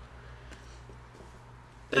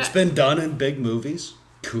 It's been done in big movies.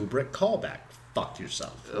 Kubrick callback. Fuck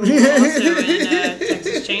yourself. Also in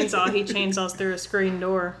Texas Chainsaw, he chainsaws through a screen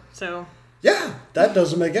door. So. Yeah, that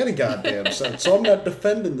doesn't make any goddamn sense. So I'm not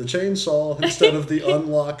defending the chainsaw instead of the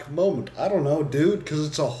unlock moment. I don't know, dude, because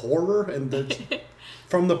it's a horror and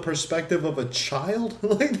from the perspective of a child.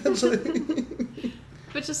 Like, that's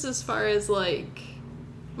But just as far as like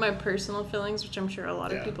my personal feelings, which I'm sure a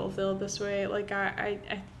lot of people feel this way, like I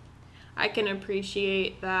can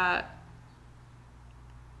appreciate that.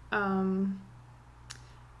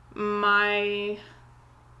 My,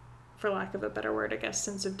 for lack of a better word, I guess,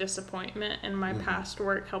 sense of disappointment in my past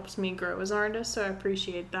work helps me grow as an artist, so I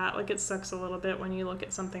appreciate that. Like, it sucks a little bit when you look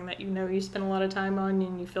at something that you spend a lot of time on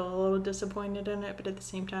and you feel a little disappointed in it, but at the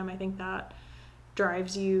same time, I think that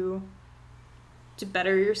drives you to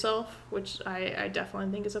better yourself, which I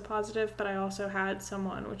definitely think is a positive. But I also had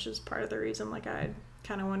someone, which is part of the reason, like, I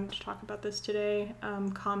kind of wanted to talk about this today,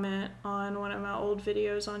 comment on one of my old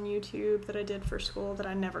videos on YouTube that I did for school that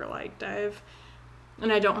I never liked.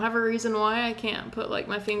 And I don't have a reason why. I can't put like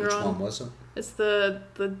my finger on. Which one was it? It's the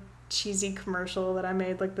cheesy commercial that I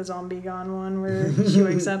made, like the Zombie Gone one, where she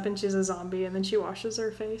wakes up and she's a zombie and then she washes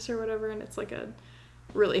her face or whatever, and it's like a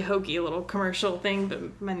really hokey little commercial thing,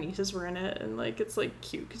 but my nieces were in it, and like it's like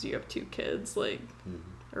cute because you have 2 kids, like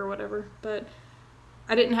or whatever. But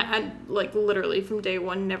I like literally from day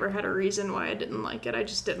one never had a reason why I didn't like it. I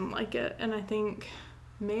just didn't like it, and I think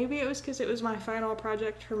maybe it was because it was my final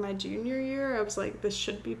project for my junior year. I was like, this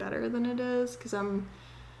should be better than it is, because I'm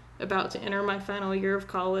about to enter my final year of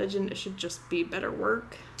college and it should just be better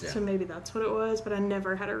work. Yeah. So maybe that's what it was, but I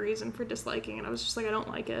never had a reason for disliking it. I was just like, I don't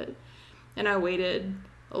like it. And I waited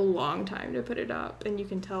a long time to put it up, and you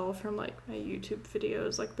can tell from like my YouTube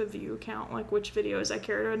videos, like the view count, like which videos I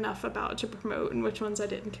cared enough about to promote and which ones I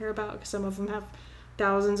didn't care about, because some of them have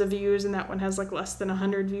thousands of views and that one has like less than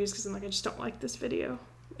 100 views because I'm like, I just don't like this video.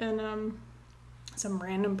 And some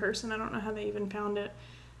random person, I don't know how they even found it,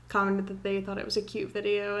 commented that they thought it was a cute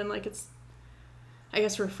video, and like it's, I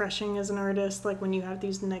guess, refreshing as an artist, like when you have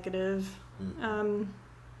these negative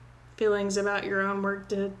feelings about your own work,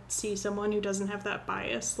 to see someone who doesn't have that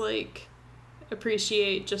bias like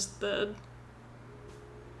appreciate just the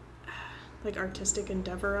like artistic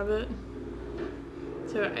endeavor of it.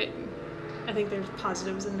 So I think there's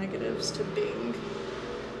positives and negatives to being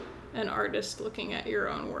an artist looking at your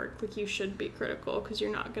own work. Like, you should be critical because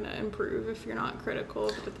you're not going to improve if you're not critical,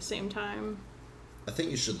 but at the same time, I think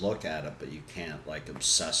you should look at it, but you can't like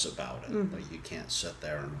obsess about it. Like, you can't sit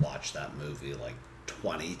there and watch that movie like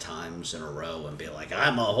 20 times in a row and be like,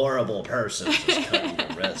 I'm a horrible person, just cutting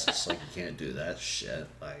your wrists. Like, you can't do that shit.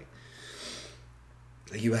 Like,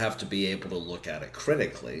 you have to be able to look at it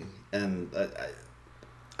critically, and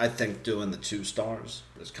I think doing the 2 stars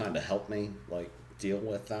has kind of helped me like deal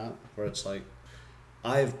with that, where it's like,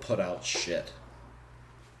 I've put out shit.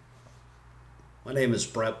 My name is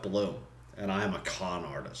Brett Bloom, and I'm a con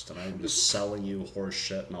artist, and I'm just selling you horse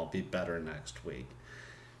shit, and I'll be better next week.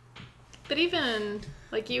 But even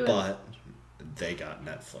like you, but they got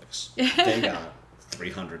Netflix. They got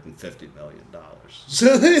 $350 million.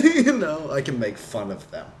 So, you know, I can make fun of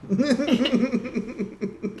them.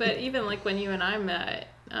 But even like when you and I met,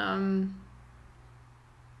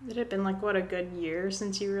 it had been like, what, a good year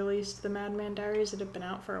since you released the Madman Diaries? It had been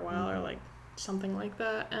out for a while, or like something like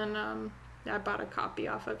that. And I bought a copy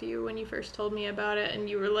off of you when you first told me about it, and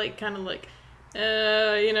you were like, kind of like,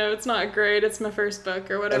 you know, it's not great, it's my first book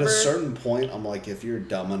or whatever. At a certain point, I'm like, if you're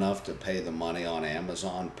dumb enough to pay the money on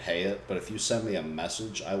Amazon, pay it. But if you send me a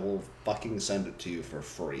message, I will fucking send it to you for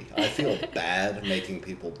free. I feel bad making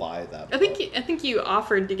people buy that book. I think you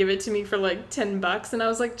offered to give it to me for like $10, and I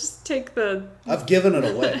was like, just take the... I've given it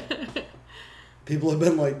away. People have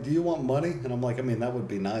been like, do you want money? And I'm like, I mean, that would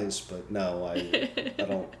be nice, but no, I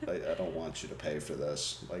don't want you to pay for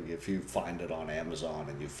this. Like, if you find it on Amazon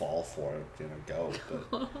and you fall for it, you know, go.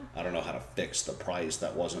 But I don't know how to fix the price.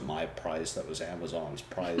 That wasn't my price. That was Amazon's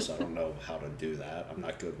price. I don't know how to do that. I'm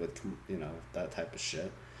not good with, you know, that type of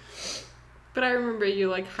shit. But I remember you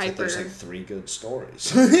like hyper... There's like 3 good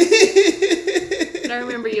stories. I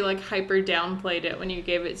remember you like hyper downplayed it when you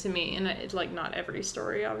gave it to me, and it, like, not every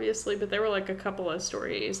story obviously, but there were like a couple of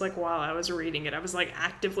stories like while I was reading it I was like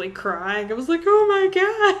actively crying. I was like, oh my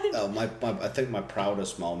god. I think my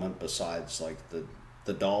proudest moment, besides like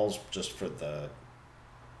the dolls, just for the,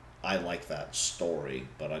 I like that story,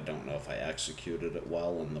 but I don't know if I executed it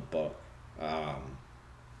well in the book,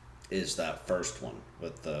 is that first one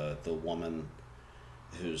with the woman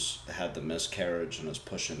who's had the miscarriage and is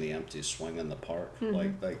pushing the empty swing in the park.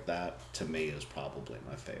 Like that to me is probably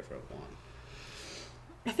my favorite one.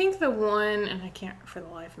 I think the one, and I can't for the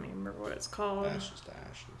life of me remember what it's called. Ashes to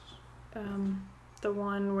Ashes. The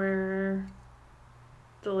one where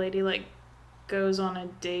the lady like goes on a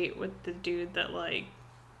date with the dude that like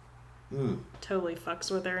totally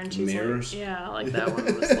fucks with her, and she's Mirrors? like, yeah, like that one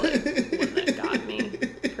was like one that got me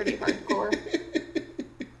pretty hardcore.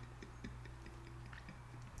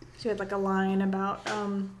 She had like a line about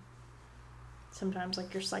sometimes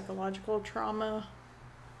like your psychological trauma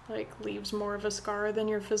like leaves more of a scar than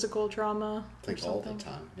your physical trauma. Like all the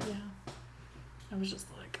time. Yeah. I was just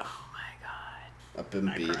like, oh my god. I've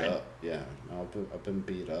been beat up. Yeah, I've been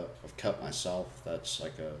beat up. I've cut myself. That's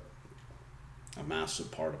like a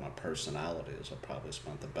massive part of my personality. Is I probably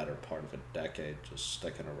spent the better part of a decade just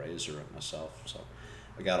sticking a razor in myself. So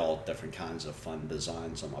I got all different kinds of fun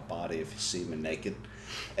designs on my body if you see me naked.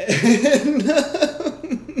 And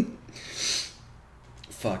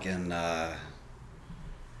fucking I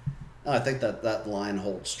think that line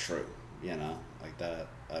holds true, you know, like that.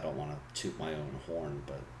 I don't want to toot my own horn,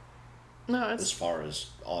 but no, it's... as far as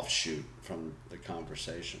offshoot from the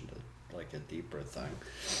conversation to like a deeper thing,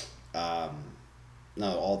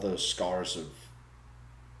 no, all those scars have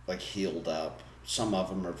like healed up. Some of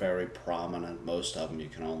them are very prominent. Most of them you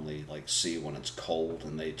can only like see when it's cold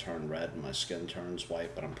and they turn red and my skin turns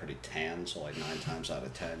white, but I'm pretty tan, so like 9 times out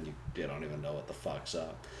of 10 you don't even know what the fuck's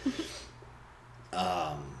up.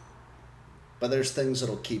 But there's things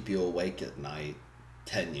that'll keep you awake at night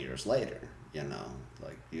 10 years later, you know,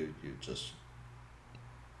 like you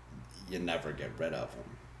never get rid of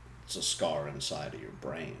them. It's a scar inside of your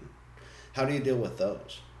brain. How do you deal with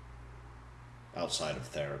those? Outside of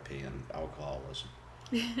therapy and alcoholism.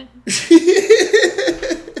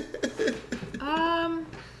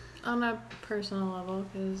 on a personal level,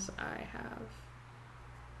 because I have...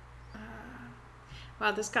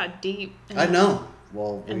 wow, this got deep. I know.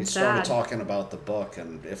 Well, we started sad. talking about the book,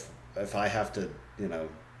 and if I have to,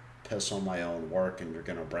 piss on my own work, and you're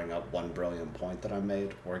going to bring up one brilliant point that I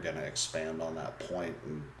made, we're going to expand on that point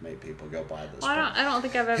and make people go buy this book. I don't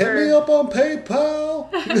think I've Hit ever... me up on PayPal.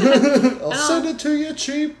 I'll send it to you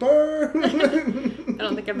cheaper. I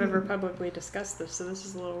don't think I've ever publicly discussed this, so this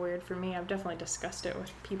is a little weird for me. I've definitely discussed it with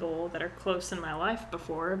people that are close in my life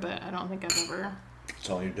before, but I don't think I've ever That's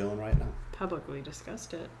all you're doing right now. publicly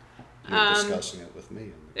discussed it. You're discussing it with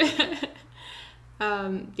me.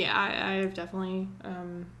 I've definitely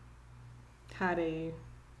had a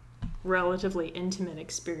relatively intimate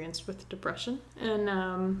experience with depression, and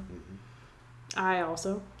I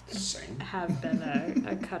also Same. have been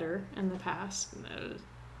a cutter in the past.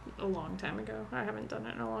 A long time ago. I haven't done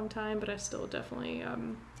it in a long time, but I still definitely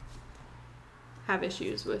have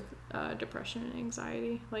issues with depression and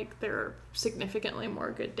anxiety. Like, there are significantly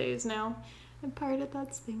more good days now, and part of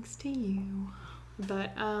that's thanks to you.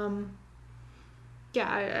 But I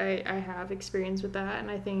have experience with that, and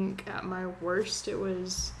I think at my worst it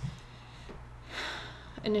was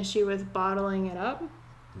an issue with bottling it up.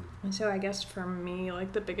 And so I guess for me,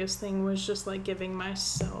 like, the biggest thing was just, like, giving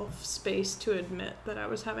myself space to admit that I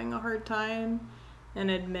was having a hard time,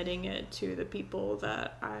 and admitting it to the people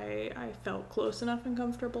that I felt close enough and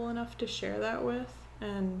comfortable enough to share that with,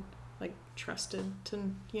 and, like, trusted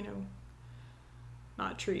to,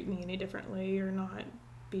 not treat me any differently or not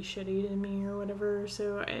be shitty to me or whatever.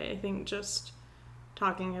 So I think just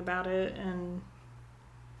talking about it and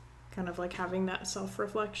kind of, like, having that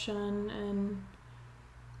self-reflection and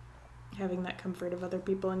having that comfort of other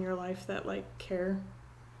people in your life that, like, care,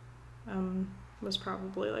 was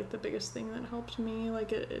probably, like, the biggest thing that helped me.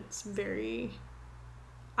 Like, it's very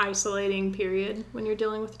isolating period when you're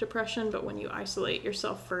dealing with depression, but when you isolate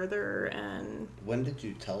yourself further and... When did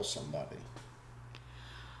you tell somebody?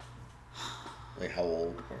 Like, how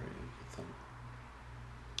old were you think?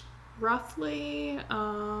 Roughly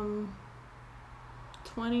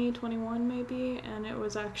 20, 21 maybe, and it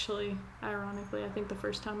was actually, ironically, I think the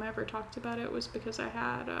first time I ever talked about it was because I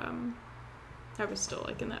had, I was still,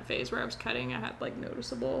 like, in that phase where I was cutting. I had, like,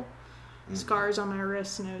 noticeable scars on my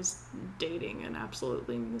wrists, and I was dating an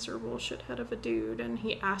absolutely miserable shithead of a dude, and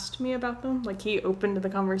he asked me about them. Like, he opened the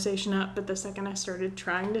conversation up, but the second I started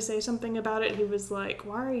trying to say something about it, he was like,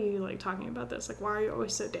 why are you, like, talking about this? Like, why are you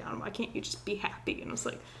always so down? Why can't you just be happy? And I was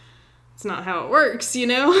like, it's not how it works,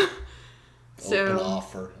 Open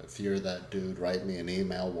offer. If you're that dude, write me an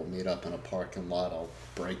email. We'll meet up in a parking lot. I'll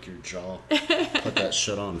break your jaw. Put that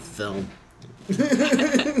shit on film. So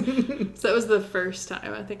that was the first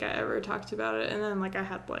time I think I ever talked about it. And then, like, I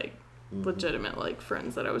had, like, legitimate, like,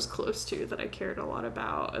 friends that I was close to that I cared a lot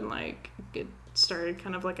about. And, like, it started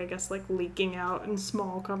kind of, like, I guess, like, leaking out in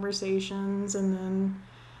small conversations. And then,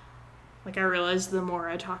 like, I realized the more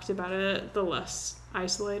I talked about it, the less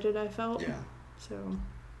isolated I felt. Yeah. So...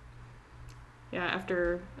 yeah,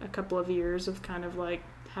 after a couple of years of kind of, like,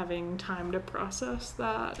 having time to process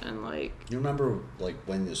that and, like... You remember, like,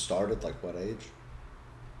 when you started, like, what age?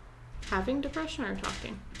 Having depression or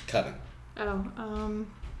talking? Cutting.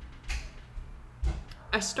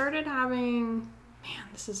 I started having... Man,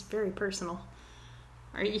 this is very personal.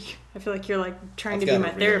 I feel like you're, like, trying to be my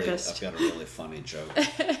therapist. I've got a really funny joke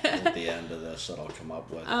at the end of this that I'll come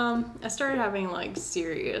up with. I started having, like,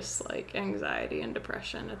 serious, like, anxiety and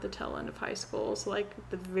depression at the tail end of high school. So, like,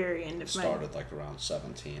 the very end of Started, like, around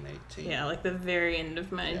 17, 18. Yeah, like, the very end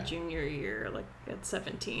of my junior year, like, at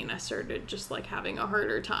 17, I started just, like, having a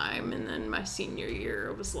harder time. And then my senior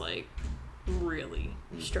year was, like, really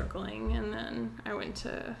struggling. And then I went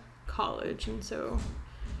to college, and so...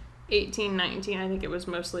 18, 19, I think it was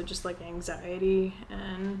mostly just, like, anxiety,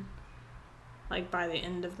 and, like, by the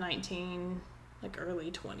end of 19, like, early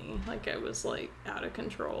 20, like, I was, like, out of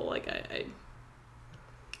control. Like, I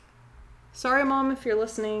sorry, Mom, if you're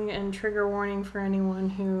listening, and trigger warning for anyone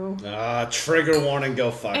who... Trigger warning, go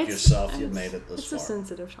fuck yourself. You made it this far. It's a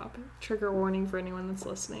sensitive topic. Trigger warning for anyone that's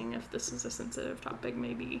listening. If this is a sensitive topic,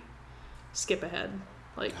 maybe skip ahead.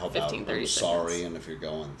 Like, How 15, about, 30 I'm seconds. sorry, and if you're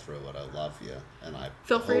going through it, I love you, and I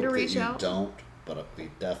Feel free to hope reach that you out. don't, but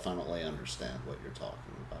we definitely understand what you're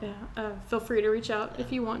talking about. Yeah, feel free to reach out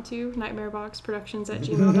if you want to.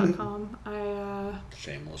 nightmareboxproductions@gmail.com.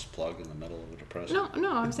 Shameless plug in the middle of a depression.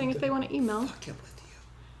 No, I'm saying if they want to email. Fuck it with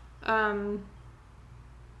you.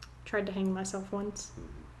 Tried to hang myself once.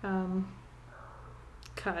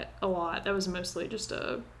 Cut a lot. That was mostly just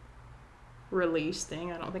a release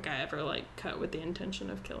thing. I don't think I ever, like, cut with the intention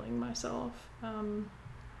of killing myself. And,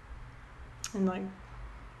 like,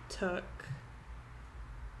 took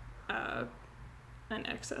an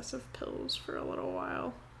excess of pills for a little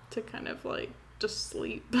while to kind of like just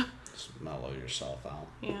sleep. Just mellow yourself out.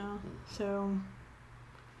 Yeah. So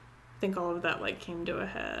I think all of that like came to a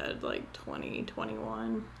head like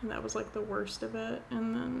 2021, and that was like the worst of it.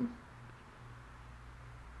 And then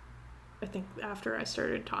I think after I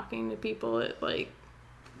started talking to people,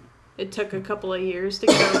 it took a couple of years to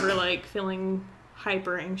get over like feeling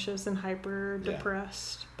hyper anxious and hyper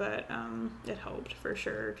depressed, but it helped for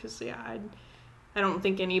sure, because I don't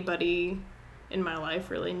think anybody in my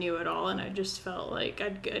life really knew it all, and I just felt like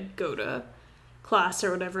I'd go to class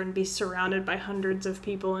or whatever and be surrounded by hundreds of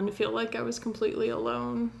people and feel like I was completely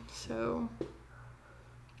alone. So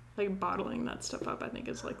like bottling that stuff up, I think,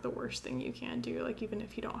 is like the worst thing you can do. Like, even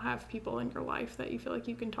if you don't have people in your life that you feel like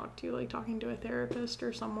you can talk to, like talking to a therapist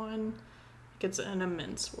or someone, like it's an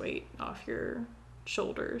immense weight off your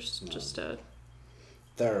shoulders. Just to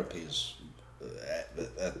therapy's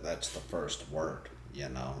that's the first word, you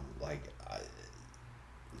know. Like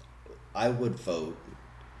I would vote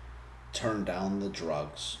turn down the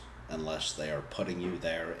drugs unless they are putting you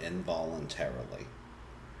there involuntarily.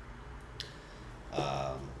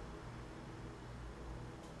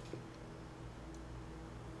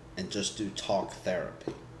 And just do talk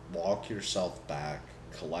therapy. Walk yourself back,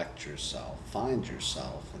 collect yourself, find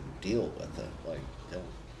yourself, and deal with it. Like, you know,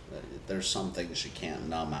 there's some things you can't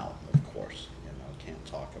numb out, of course. You know, can't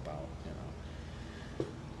talk about, you know.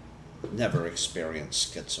 Never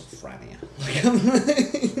experienced schizophrenia.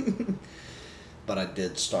 But I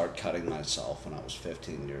did start cutting myself when I was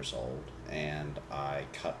 15 years old. And I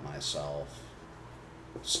cut myself,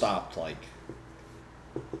 stopped like,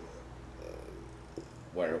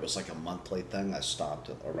 where it was like a monthly thing. I stopped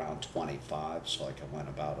at around 25, so like I went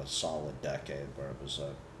about a solid decade where it was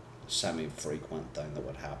a semi-frequent thing that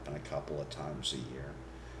would happen a couple of times a year.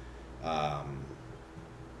 At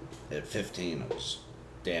 15, it was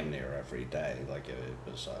damn near every day. Like it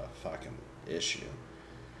was a fucking issue.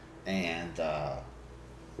 And I'd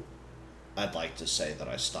like to say that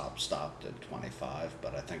I stopped at 25,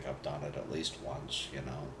 but I think I've done it at least once, you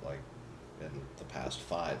know, like in the past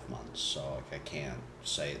 5 months, so like I can't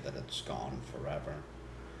say that it's gone forever.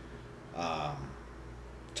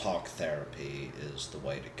 Talk therapy is the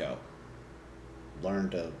way to go. Learn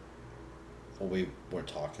to, what we were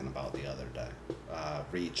talking about the other day,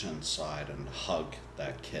 reach inside and hug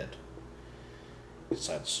that kid. Because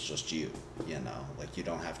that's just you know, like you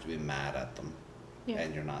don't have to be mad at them,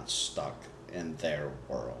 and you're not stuck in their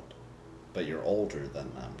world, but you're older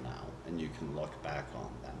than them now, and you can look back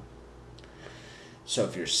on them. So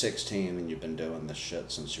if you're 16 and you've been doing this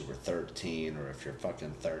shit since you were 13, or if you're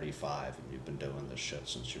fucking 35 and you've been doing this shit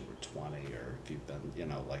since you were 20, or if you've been, you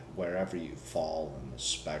know, like wherever you fall in the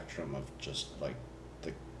spectrum of just like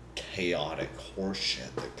the chaotic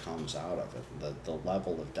horseshit that comes out of it, the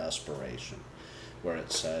level of desperation where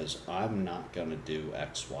it says, I'm not going to do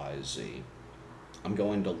X, Y, Z. I'm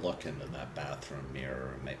going to look into that bathroom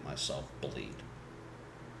mirror and make myself bleed.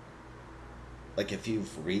 Like, if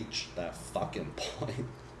you've reached that fucking point,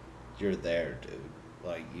 you're there, dude.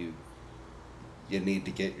 Like, you need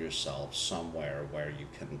to get yourself somewhere where you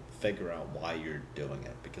can figure out why you're doing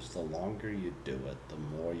it. Because the longer you do it, the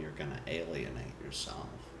more you're going to alienate yourself,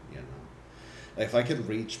 you know? Like, if I could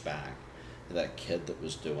reach back to that kid that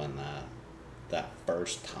was doing that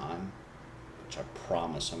first time, which I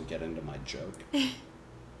promise I'm getting to my joke,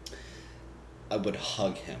 I would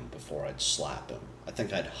hug him before I'd slap him. I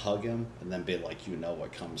think I'd hug him and then be like, you know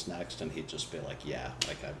what comes next? And he'd just be like, yeah,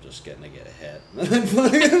 like I'm just getting to get hit. And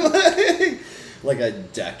then like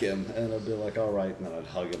I'd deck him and I'd be like, all right. And then I'd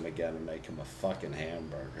hug him again and make him a fucking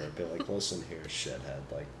hamburger. I'd be like, listen here, shithead.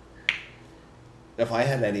 Like, if I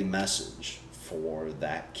had any message for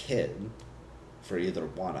that kid, for either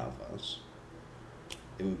one of us,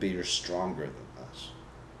 it would be you're stronger than us.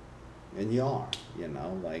 And you are, you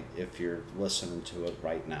know, like if you're listening to it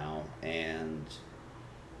right now and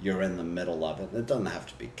you're in the middle of it doesn't have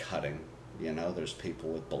to be cutting, you know, there's people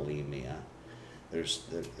with bulimia. There's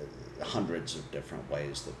hundreds of different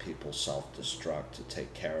ways that people self-destruct to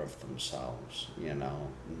take care of themselves, you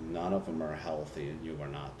know. None of them are healthy, and you are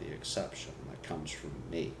not the exception. That comes from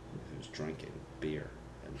me, who's drinking beer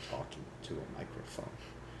and talking to a microphone.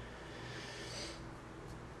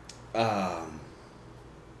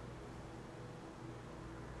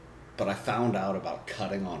 But I found out about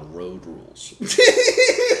cutting on Road Rules. What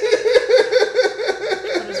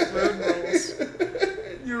is Road Rules?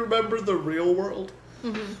 You remember The Real World?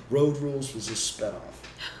 Mm-hmm. Road Rules was a spinoff.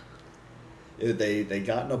 They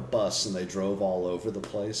got in a bus and they drove all over the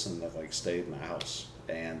place and they like stayed in a house.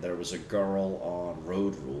 and there was a girl on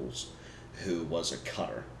Road Rules who was a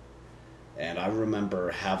cutter. And I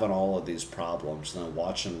remember having all of these problems, and then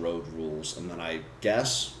watching Road Rules, and then I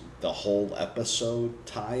guess the whole episode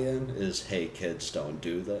tie-in is, hey kids, don't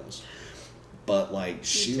do this. But like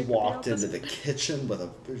she walked into the kitchen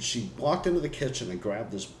and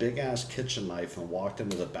grabbed this big ass kitchen knife and walked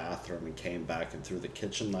into the bathroom and came back and threw the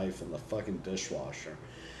kitchen knife in the fucking dishwasher.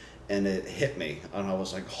 And it hit me, and I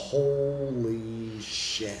was like, holy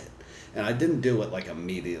shit. And I didn't do it like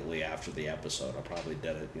immediately after the episode. I probably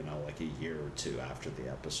did it, like a year or two after the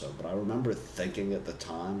episode. But I remember thinking at the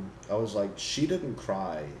time, I was like, she didn't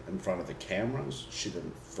cry in front of the cameras. She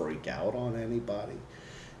didn't freak out on anybody.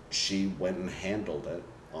 She went and handled it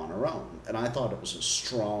on her own. And I thought it was a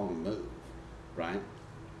strong move, right?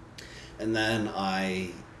 And then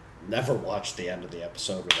I never watched the end of the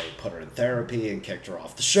episode where they put her in therapy and kicked her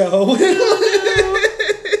off the show.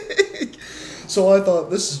 So I thought,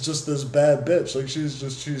 this is just this bad bitch. Like, she's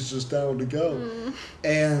just down to go.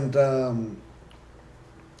 And,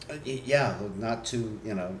 not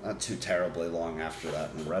too terribly long after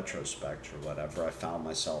that, in retrospect or whatever, I found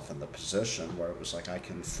myself in the position where it was like, I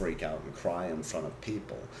can freak out and cry in front of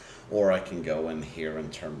people, or I can go in here and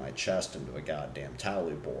turn my chest into a goddamn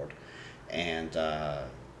tally board. And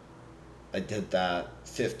I did that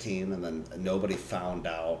 15, and then nobody found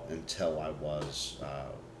out until I was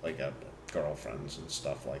girlfriends and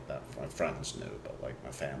stuff like that. My friends knew, but like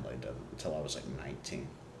my family didn't until I was like 19.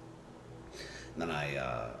 And then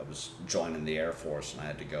I was joining the Air Force, and I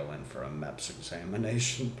had to go in for a MEPS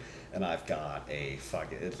examination, and I've got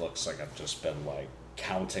it looks like I've just been like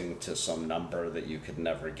counting to some number that you could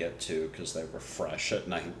never get to because they were fresh at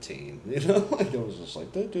 19, like it was just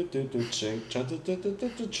like chink,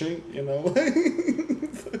 chink,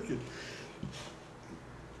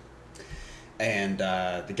 And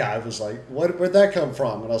the guy was like, where'd that come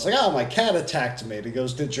from? And I was like, my cat attacked me. And he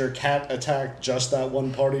goes, did your cat attack just that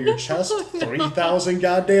one part of your chest 3,000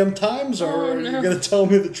 goddamn times? Or are you going to tell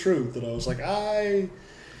me the truth? And I was like, I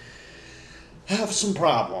have some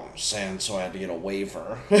problems. And so I had to get a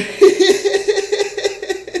waiver. Oh,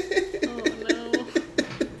 no.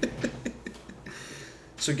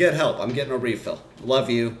 So get help. I'm getting a refill.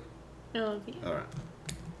 Love you. I love you. All right.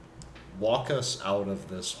 Walk us out of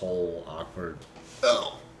this whole awkward.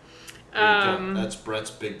 That's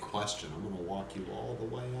Brett's big question. I'm going to walk you all the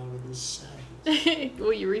way out of this sadness.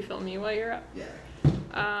 Will you refill me while you're up? Yeah.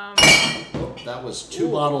 That was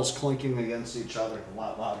two bottles clinking against each other. A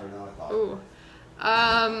lot louder than I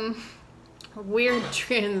thought. Weird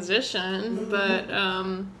transition, but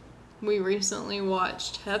we recently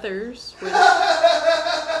watched Heathers, which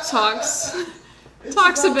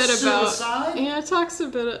talks a bit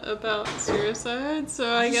about suicide,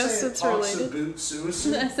 so I guess it's related. About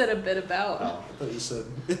suicide? I said a bit about. Oh, I thought you said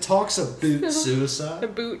it talks about suicide. A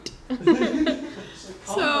boot.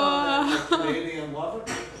 Canadian lover.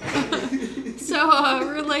 So,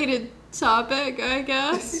 related topic, I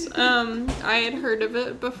guess. I had heard of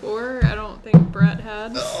it before. I don't think Brett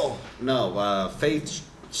had. Oh, no. Faith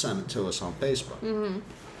sent it to us on Facebook. Mm-hmm.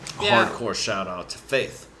 Yeah. Hardcore shout out to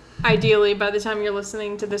Faith. Ideally, by the time you're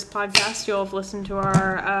listening to this podcast, you'll have listened to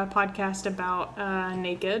our podcast about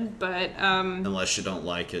Naked, but... Unless you don't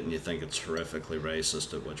like it and you think it's horrifically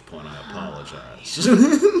racist, at which point I apologize.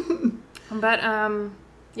 But,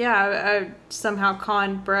 I somehow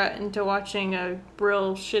conned Brett into watching a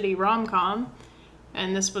real shitty rom-com,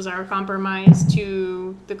 and this was our compromise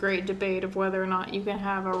to the great debate of whether or not you can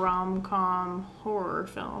have a rom-com horror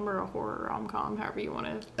film, or a horror rom-com, however you want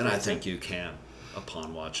to... And I think you can.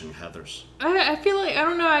 Upon watching Heathers. I feel like, I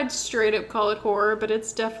don't know, I'd straight up call it horror, but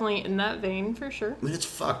it's definitely in that vein, for sure. I mean, it's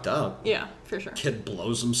fucked up. Yeah, for sure. Kid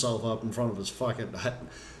blows himself up in front of his fucking...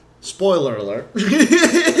 Spoiler alert.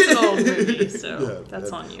 It's an old movie, so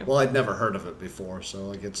that's on you. Well, I'd never heard of it before, so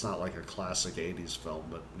like it's not like a classic 80s film,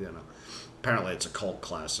 but, apparently it's a cult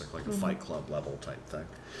classic, like a Fight Club level type thing.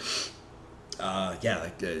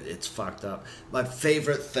 It's fucked up. My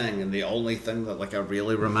favorite thing, and the only thing that I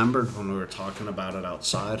really remembered when we were talking about it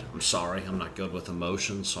outside, I'm sorry, I'm not good with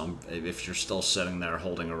emotions, so if you're still sitting there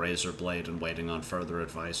holding a razor blade and waiting on further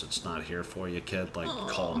advice, it's not here for you, kid.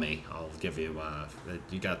 Call me. I'll give you,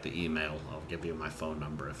 you got the email. I'll give you my phone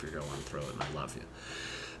number if you're going through it, and I love you.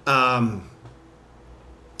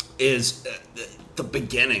 Is the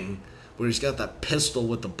beginning... where he's got that pistol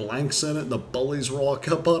with the blanks in it, and the bullies walk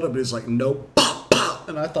up on him, and he's like, nope, pop, pop.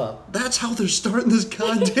 And I thought, that's how they're starting this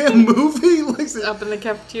goddamn movie? Up in the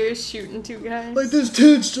cafeteria shooting two guys. Like, this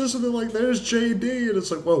dude's just, and they're like, there's JD, and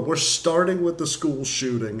it's like, whoa, we're starting with the school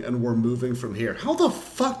shooting, and we're moving from here. How the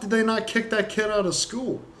fuck did they not kick that kid out of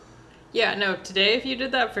school? Yeah, no, today if you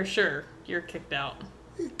did that for sure, you're kicked out.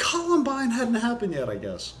 Columbine hadn't happened yet, I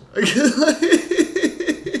guess.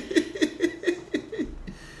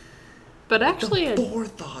 But actually, the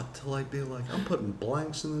forethought to like be like, I'm putting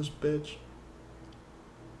blanks in this bitch.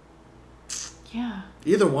 Yeah.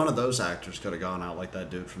 Either one of those actors could have gone out like that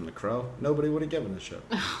dude from The Crow. Nobody would have given a shit.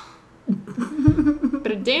 But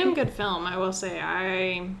a damn good film, I will say.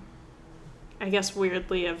 I guess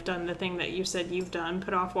weirdly I've done the thing that you said you've done,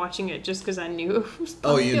 put off watching it just because I knew it was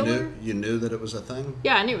popular. Oh, you knew that it was a thing?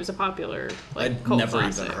 Yeah, I knew it was a popular I'd cult never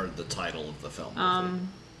classic. even heard the title of the film.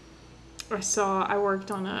 I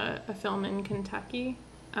worked on a film in Kentucky,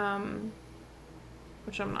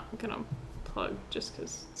 which I'm not going to plug just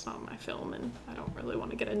because it's not my film and I don't really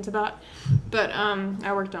want to get into that. But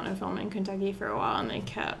I worked on a film in Kentucky for a while, and they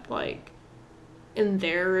kept, like, in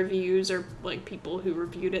their reviews or, like, people who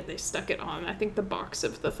reviewed it, they stuck it on, I think, the box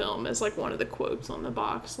of the film as, like, one of the quotes on the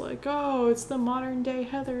box, like, oh, it's the modern day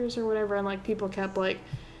Heathers or whatever, and, like, people kept, like,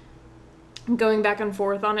 going back and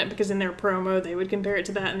forth on it because in their promo they would compare it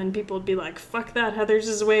to that, and then people would be like, fuck that, Heathers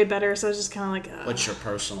is way better. So I was just kind of like, What's your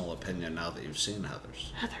personal opinion now that you've seen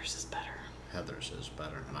Heathers? Heathers is better. Heathers is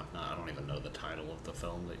better, and I don't even know the title of the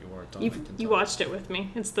film that you worked on. You watched it with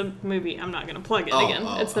me. It's the movie. I'm not gonna plug it again.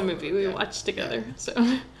 It's the movie we watched together. Yeah. So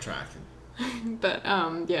tracking. But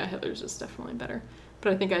yeah, Heathers is definitely better.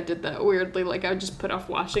 But I think I did that weirdly. Like, I just put off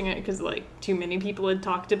watching it because, like, too many people had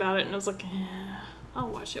talked about it, and I was like, I'll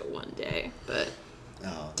watch it one day. But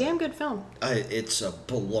damn good film. It's a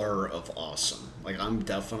blur of awesome. Like, I'm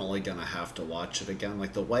definitely gonna have to watch it again.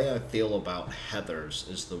 Like, the way I feel about Heathers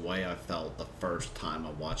is the way I felt the first time I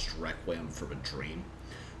watched Requiem for a Dream,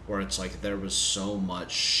 where it's like there was so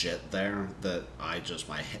much shit there that I just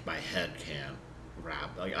my head can't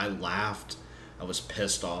wrap. Like, I laughed, I was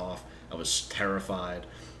pissed off, I was terrified.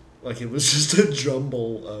 Like, it was just a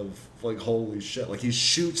jumble of, like, holy shit. Like, he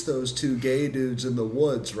shoots those two gay dudes in the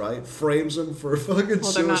woods, right? Frames them for fucking suicide.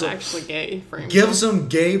 Well, they're not actually gay. Gives them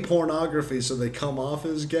gay pornography so they come off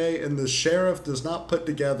as gay. And the sheriff does not put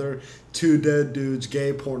together two dead dudes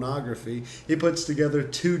gay pornography. He puts together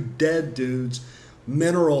two dead dudes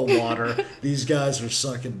mineral water. These guys are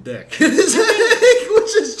sucking dick.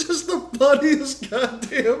 Which is just the funniest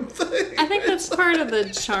goddamn thing. I think that's part of the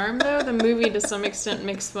charm, though. The movie, to some extent,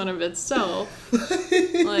 makes fun of itself.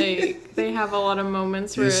 Like, they have a lot of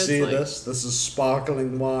moments where it's like... You see this? This is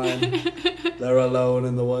sparkling wine. They're alone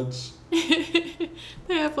in the woods. They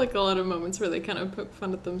have, like, a lot of moments where they kind of poke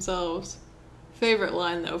fun at themselves. Favorite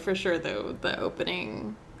line, though, for sure, though, the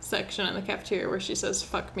opening section in the cafeteria where she says,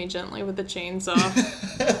 fuck me gently with a chainsaw.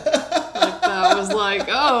 Like, that was like,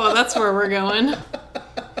 oh, that's where we're going.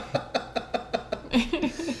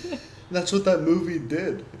 That's what that movie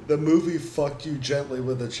did. The movie fucked you gently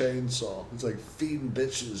with a chainsaw. It's like feeding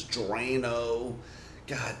bitches Drano.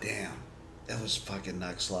 God damn. That was fucking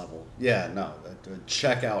next level. Yeah, no.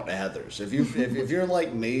 Check out Heathers. If you're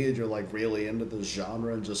like me and you're like really into this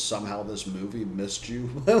genre and just somehow this movie missed you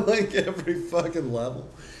at like every fucking level,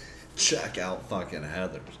 check out fucking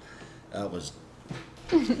Heathers. That was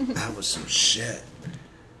some shit.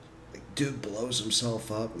 Dude blows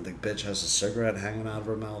himself up and the bitch has a cigarette hanging out of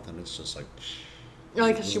her mouth and it's just like...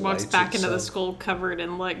 Like she walks back into the school covered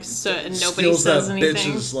in like soot and nobody says anything.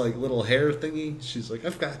 Steals that bitch's like little hair thingy. She's like,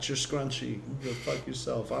 I've got your scrunchie. Go fuck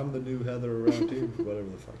yourself. I'm the new Heather around here. Whatever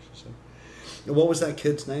the fuck she said. And what was that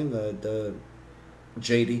kid's name? The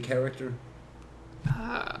JD character?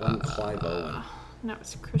 Clive Owen. No,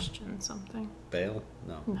 it's Christian something. Bale?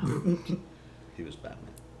 No. He was Batman.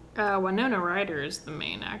 Winona Ryder is the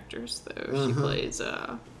main actress, though. She plays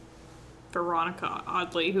Veronica,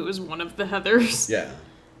 oddly, who is one of the Heathers.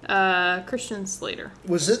 Yeah. Christian Slater.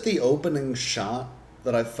 Was it the opening shot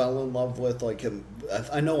that I fell in love with? Like,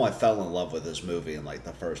 I know I fell in love with this movie in like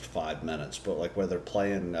the first 5 minutes, but like where they're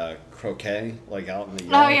playing croquet, like out in the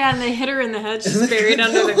yard. Oh yeah, and they hit her in the head. She's buried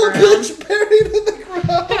under the ground. She's buried in the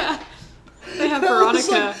ground. Yeah. They have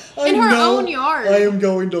Veronica in her own yard. I am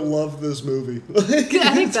going to love this movie. I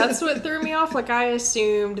think that's what threw me off. Like, I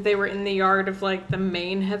assumed they were in the yard of, like, the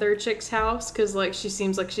main Heather chick's house, because, like, she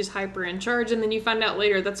seems like she's hyper in charge, and then you find out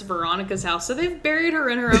later that's Veronica's house. So they've buried her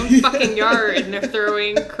in her own fucking yard, and they're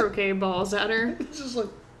throwing croquet balls at her. It's just like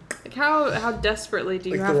how desperately do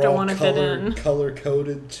you have to want to fit in?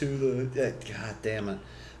 Color-coded to the... God damn it.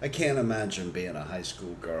 I can't imagine being a high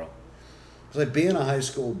school girl. It's like being a high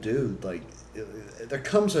school dude, like... There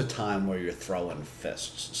comes a time where you're throwing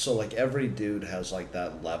fists. So, like, every dude has, like,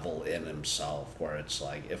 that level in himself where it's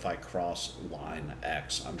like, if I cross line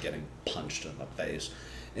X, I'm getting punched in the face.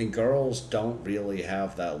 And girls don't really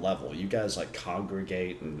have that level. You guys like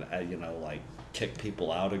congregate and like kick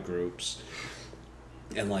people out of groups.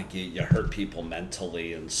 And like you hurt people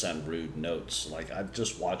mentally and send rude notes. Like I've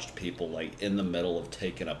just watched people like in the middle of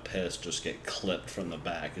taking a piss just get clipped from the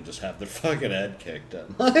back and just have their fucking head kicked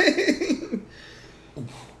in.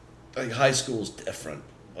 Like high school's different.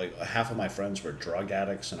 Like half of my friends were drug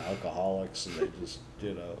addicts and alcoholics, and they just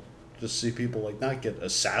just see people like not get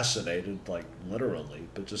assassinated like literally,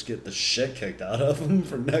 but just get the shit kicked out of them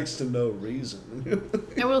for next to no reason.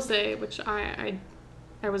 I will say, which I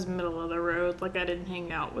was middle of the road. Like, I didn't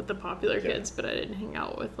hang out with the popular kids, but I didn't hang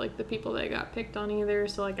out with, like, the people that got picked on either.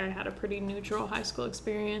 So, like, I had a pretty neutral high school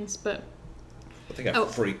experience, but... I think I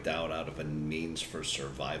freaked out of a means for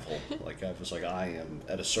survival. Like, I was like,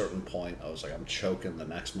 at a certain point, I was like, I'm choking the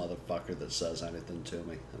next motherfucker that says anything to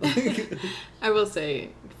me. I will say,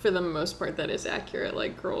 for the most part, that is accurate.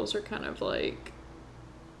 Like, girls are kind of, like...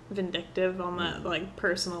 vindictive on that like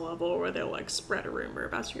personal level where they'll like spread a rumor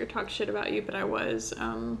about you or talk shit about you. But I was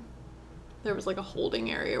there was like a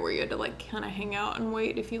holding area where you had to like kind of hang out and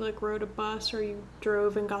wait if you like rode a bus or you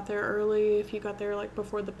drove and got there early, if you got there like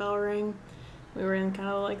before the bell rang. We were in kind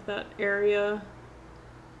of like that area.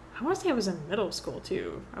 I want to say I was in middle school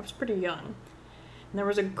too. I was pretty young. And there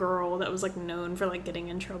was a girl that was, like, known for, like, getting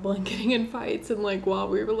in trouble and getting in fights. And, like, while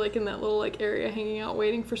we were, like, in that little, like, area hanging out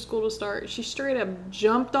waiting for school to start, she straight up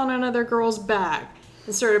jumped on another girl's back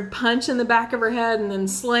and started punching the back of her head and then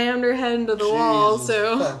slammed her head into the wall.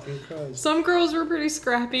 So some girls were pretty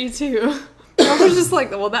scrappy, too. I was just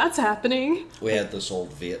like, well, that's happening. We had this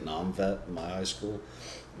old Vietnam vet in my high school.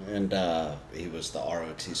 And he was the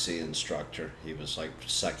ROTC instructor. He was, like,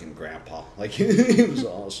 second grandpa. Like, he was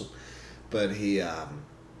awesome. But he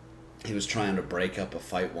was trying to break up a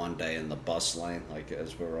fight one day in the bus lane, like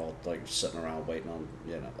as we were all like sitting around waiting on,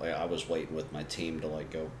 like I was waiting with my team to like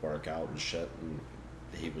go work out and shit, and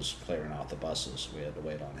he was clearing out the buses. We had to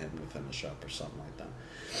wait on him to finish up or something like that.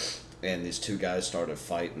 And these two guys started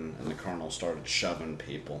fighting, and the colonel started shoving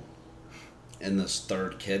people. And this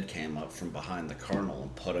third kid came up from behind the colonel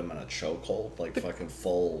and put him in a chokehold, like fucking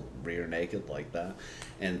full rear naked like that.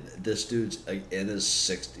 And this dude's like, in his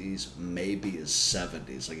 60s, maybe his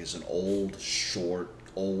 70s. Like he's an old, short,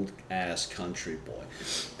 old-ass country boy.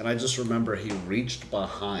 And I just remember he reached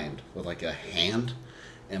behind with like a hand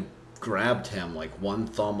and grabbed him like one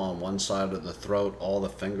thumb on one side of the throat, all the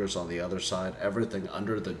fingers on the other side, everything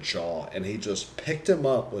under the jaw, and he just picked him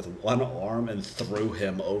up with one arm and threw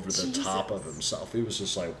him over the top of himself. He was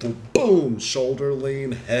just like boom, boom, shoulder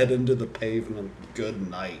lean, head into the pavement. Good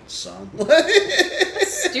night, son.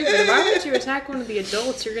 Stupid. Why would you attack one of the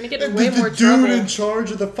adults? You're gonna get in way more trouble. The dude in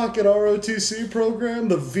charge of the fucking ROTC program,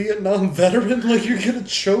 the Vietnam veteran, like you're gonna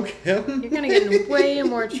choke him? You're gonna get in way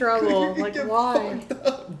more trouble. Like, why?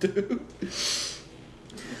 Up, dude.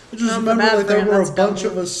 I just remember like there were a bunch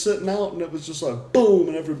of us sitting out and it was just like boom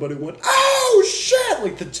and everybody went, oh shit!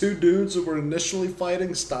 Like the two dudes that were initially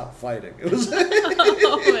fighting stopped fighting. It was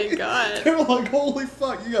oh my god. They were like, holy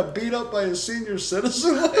fuck, you got beat up by a senior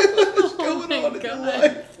citizen? Like, what's going on in your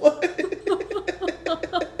life?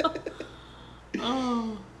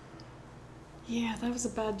 Oh. Yeah, that was a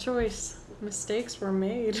bad choice. Mistakes were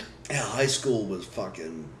made. Yeah, high school was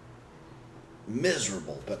fucking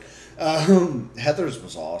miserable, but Heather's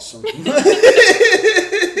was awesome. But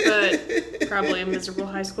probably a miserable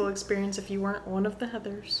high school experience if you weren't one of the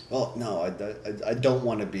Heathers. Well, no, I don't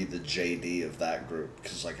want to be the JD of that group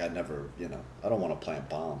because, like, I never, I don't want to plant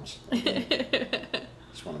bombs. Like,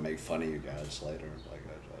 I just want to make fun of you guys later. Like,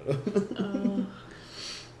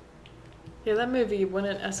 yeah, that movie, when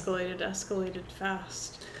it escalated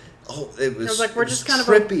fast. Oh, it was like, we're just kind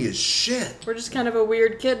trippy as shit. We're just kind of a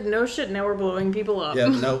weird kid. No shit, now we're blowing people up. Yeah,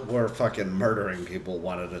 no, we're fucking murdering people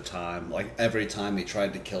one at a time. Like, every time he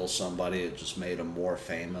tried to kill somebody, it just made him more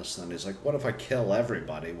famous. Then he's like, what if I kill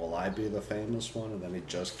everybody? Will I be the famous one? And then he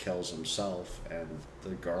just kills himself, and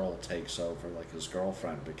the girl takes over. Like, his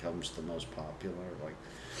girlfriend becomes the most popular. Like,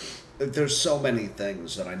 there's so many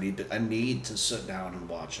things that I need to sit down and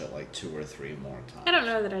watch it like 2 or 3 more times. I don't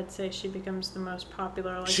know that I'd say she becomes the most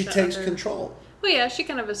popular. Like she takes control. Well, yeah, she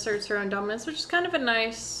kind of asserts her own dominance, which is kind of a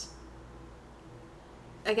nice,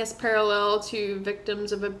 I guess, parallel to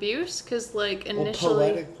victims of abuse, because like initially.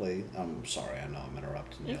 Well, poetically, I'm sorry, I know I'm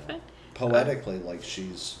interrupting you. Okay. Poetically, like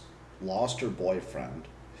she's lost her boyfriend,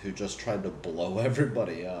 who just tried to blow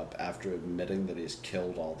everybody up after admitting that he's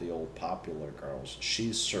killed all the old popular girls.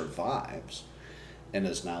 She survives and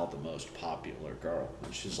is now the most popular girl.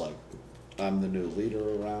 And she's like, I'm the new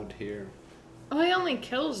leader around here. Well, he only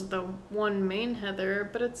kills the one main Heather,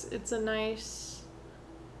 but it's a nice...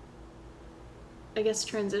 I guess,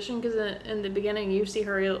 transition, because in the beginning you see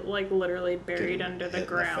her like literally buried Getting under the hit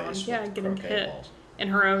in the ground. face Yeah, with getting croquet hit balls. in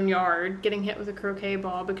her own yard, getting hit with a croquet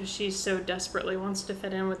ball because she so desperately wants to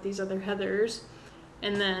fit in with these other Heathers.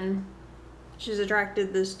 And then she's attracted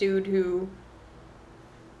to this dude who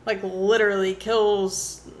like literally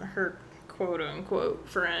kills her quote unquote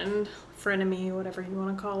frenemy, whatever you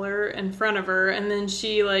want to call her, in front of her, and then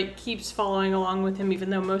she like keeps following along with him even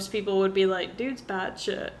though most people would be like, dude's bad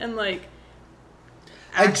shit, and like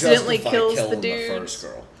accidentally kills the dude. The first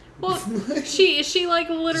girl. Well, she like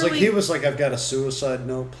It's literally like he was like, I've got a suicide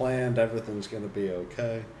note planned. Everything's gonna be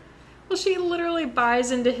okay. well, she literally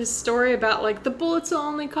buys into his story about like the bullets will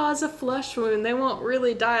only cause a flesh wound. They won't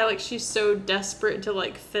really die. Like she's so desperate to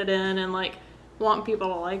like fit in and like want people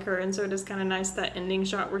to like her, and so it is kind of nice that ending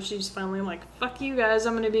shot where she's finally like, "Fuck you guys,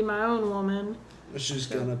 I'm gonna be my own woman." She's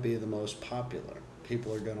gonna be the most popular.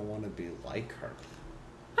 People are gonna want to be like her.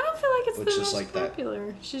 I don't feel like it's Which the is most like that.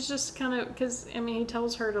 popular. She's just kind of because I mean he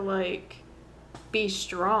tells her to like be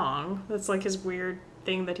strong. That's like his weird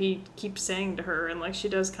thing that he keeps saying to her, and like she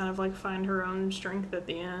does kind of like find her own strength at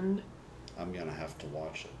the end. I'm gonna have to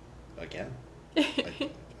watch it again.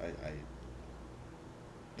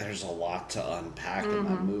 There's a lot to unpack in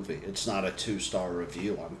that movie. It's not a 2-star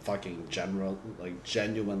review. I'm fucking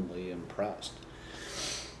genuinely impressed.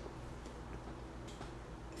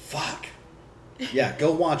 Fuck. Yeah,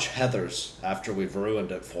 go watch Heathers after we've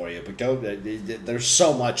ruined it for you. But go, there's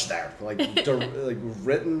so much there. Like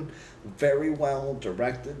written very well,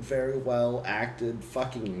 directed very well, acted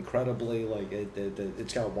fucking incredibly. Like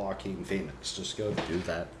it's got Joaquin Phoenix. Just go do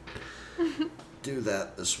that. Do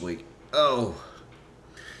that this week. Oh.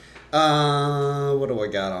 What do I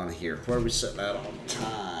got on here? Where are we sitting at on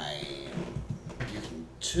time? You can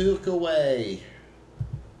took away.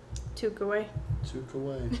 Took away.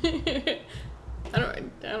 I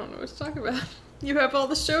don't know what to talk about. You have all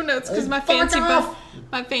the show notes because my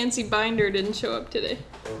fancy binder didn't show up today.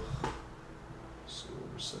 Oh. So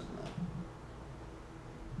we're sitting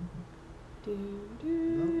at.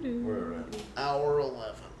 We're at hour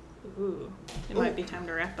 11. Ooh, it might be time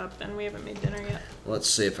to wrap up then. We haven't made dinner yet. Let's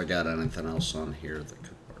see if I got anything else on here that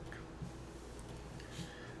could work.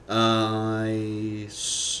 I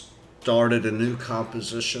started a new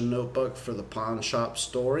composition notebook for the Pawn Shop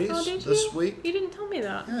Stories this week. You didn't tell me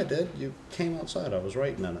that. Yeah, I did. You came outside. I was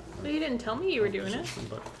writing in it. But you didn't tell me you were doing it.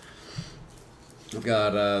 I've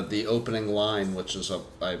got the opening line, which is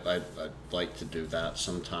I like to do that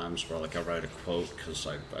sometimes, where like I write a quote because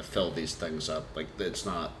I fill these things up. Like it's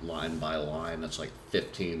not line by line; it's like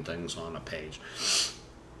 15 things on a page.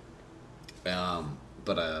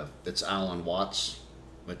 But it's Alan Watts,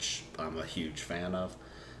 which I'm a huge fan of,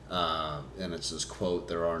 and it's his quote: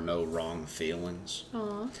 "There are no wrong feelings."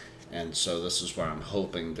 Aww. And so this is where I'm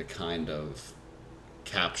hoping to kind of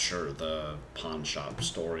capture the Pawn Shop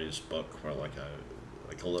Stories book, where like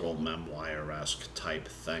a little memoir-esque type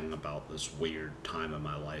thing about this weird time in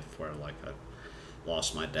my life where like I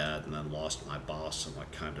lost my dad and then lost my boss and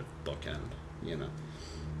like kind of bookend, you know.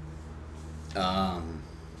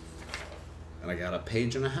 And I got a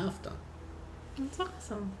page and a half done. That's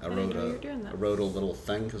awesome. I wrote a little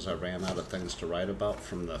thing because I ran out of things to write about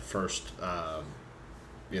from the first, like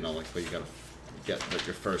where you gotta get like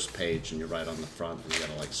your first page and you write on the front and you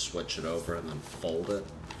gotta like switch it over and then fold it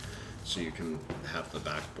so you can have the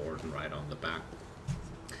backboard and write on the back.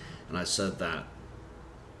 And I said that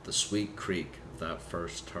the sweet creak of that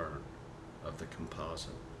first turn of the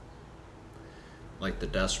composite, like the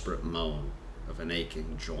desperate moan of an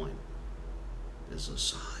aching joint, is a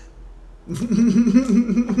sign. I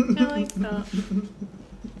like that.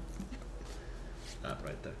 That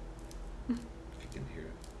right there. If you can hear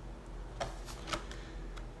it.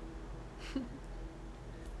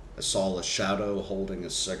 I saw a shadow holding a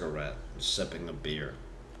cigarette and sipping a beer.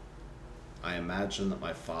 I imagine that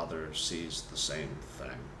my father sees the same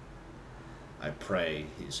thing. I pray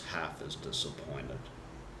he's half as disappointed,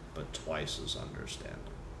 but twice as understanding.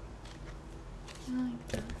 I like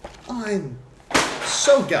that. I'm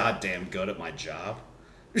so goddamn good at my job.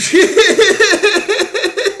 You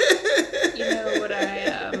know what I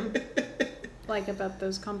like about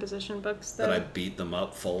those composition books, though? That I beat them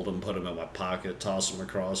up, fold them, put them in my pocket, toss them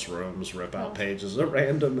across rooms, rip out pages at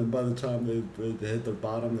random, and by the time they hit the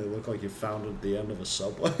bottom, they look like you found it at the end of a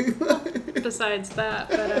subway. Besides that,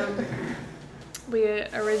 but we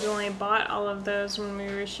originally bought all of those when we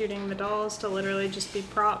were shooting the dolls to literally just be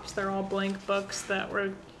props. They're all blank books that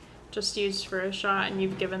were just used for a shot, and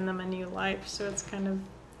you've given them a new life, so it's kind of...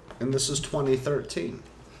 And this is 2013.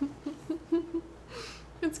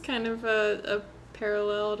 It's kind of a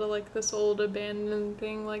parallel to like this old abandoned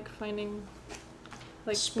thing, like finding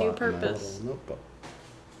like Spot new in a purpose. little notebook.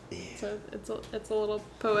 Yeah. So it's a little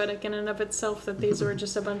poetic in and of itself that these were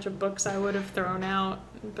just a bunch of books I would have thrown out,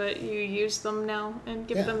 but you use them now and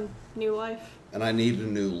give them new life. And I need a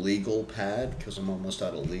new legal pad because I'm almost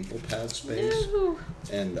out of legal pad space. No.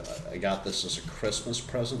 And I got this as a Christmas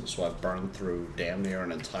present, so I burned through damn near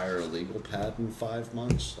an entire legal pad in 5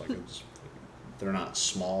 months. Like they're not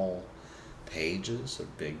small pages, they're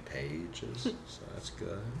big pages, so that's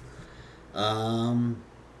good. I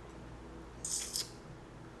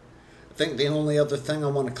think the only other thing I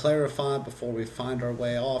want to clarify before we find our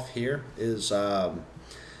way off here is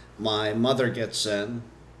my mother gets in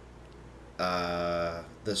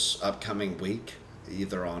this upcoming week,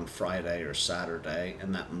 either on Friday or Saturday,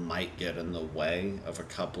 and that might get in the way of a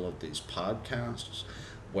couple of these podcasts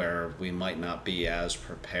where we might not be as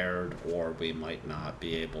prepared, or we might not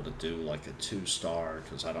be able to do like a 2-star,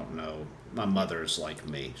 because I don't know. My mother's like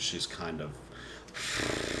me. She's kind of...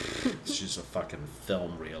 she's a fucking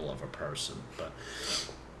film reel of a person, but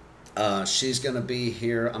she's gonna be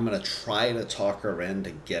here. I'm gonna try to talk her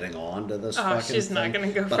into getting on to this fucking she's thing, not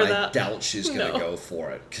gonna go but for I that. doubt she's gonna go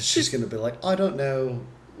for it, because she's gonna be like, I don't know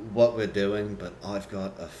what we're doing, but I've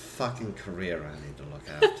got a fucking career I need to look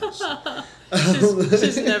after.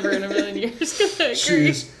 She's never in a million years gonna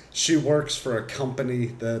agree. She works for a company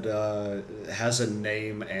that has a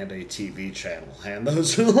name and a TV channel, and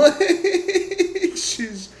those are like,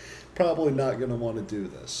 she's probably not going to want to do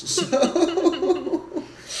this. So,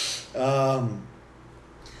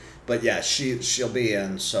 but yeah, she'll be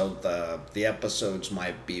in. So the episodes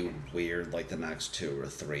might be weird, like the next 2 or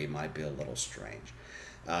 3 might be a little strange.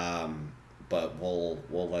 But we'll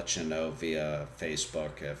let you know via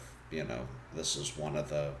Facebook if this is one of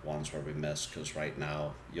the ones where we missed, because right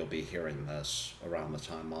now you'll be hearing this around the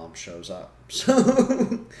time Mom shows up.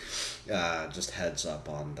 So just heads up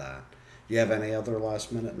on that. You have any other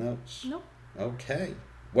last minute notes? Nope. Okay.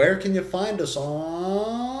 Where can you find us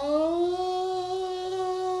on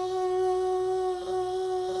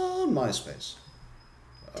MySpace?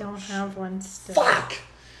 Don't have one still. Fuck!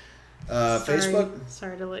 Facebook?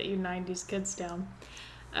 Sorry to let you 90s kids down.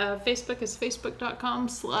 Facebook is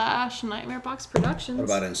facebook.com/NightmareBox Productions. What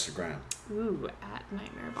about Instagram? Ooh,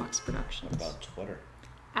 @NightmareBox Productions. What about Twitter?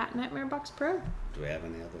 @NightmareBox Pro. Do we have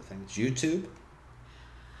any other things? YouTube?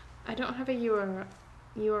 I don't have a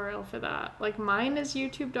URL for that. Like mine is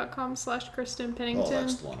youtube.com/Kristen Pennington. Oh,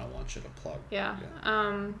 that's the one I want you to plug. Yeah.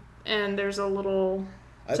 And there's a little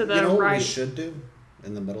to the you know right. What we should do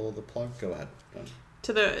in the middle of the plug? Go ahead.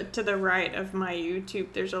 To the right of my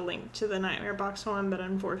YouTube, there's a link to the Nightmare Box one, but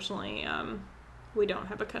unfortunately, we don't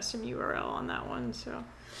have a custom URL on that one, so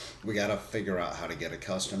we gotta figure out how to get a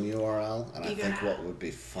custom URL, and I think what would be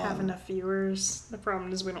fun. Have enough viewers. The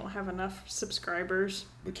problem is we don't have enough subscribers.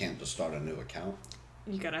 We can't just start a new account.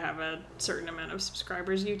 You gotta have a certain amount of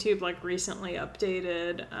subscribers. YouTube recently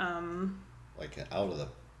updated. Like out of the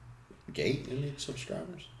gate, you need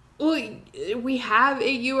subscribers. Well, we have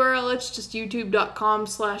a URL. It's just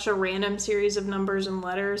youtube.com/a random series of numbers and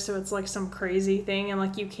letters. So it's like some crazy thing.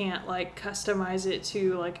 And you can't customize it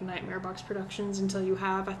to Nightmare Box Productions until you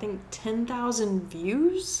have, I think, 10,000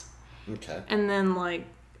 views. Okay. And then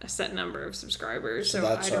a set number of subscribers. So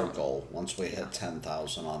that's our goal. Once we hit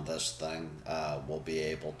 10,000 on this thing, we'll be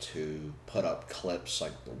able to put up clips,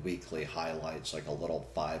 the weekly highlights, a little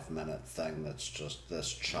 5-minute thing that's just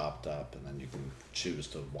this chopped up, and then you can choose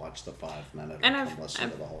to watch the 5-minute and I've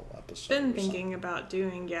listen to the whole episode. Been thinking about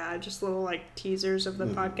doing just little teasers of the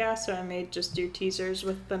podcast. So I may just do teasers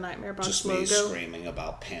with the Nightmare Box logo. Just me screaming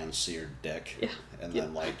about pan-seared dick. Yeah. And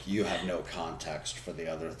then you have no context for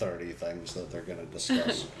the other 30 things that they're going to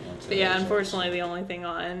discuss. But yeah, unfortunately, the only thing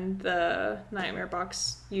on the Nightmare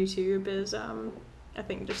Box YouTube is, I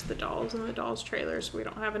think, just the dolls and the dolls trailers. We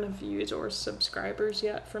don't have enough views or subscribers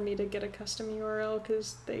yet for me to get a custom URL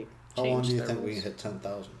because they changed How long do you their think rules. we hit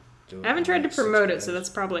 10,000? I haven't tried to promote it, so that's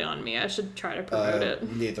probably on me. I should try to promote it.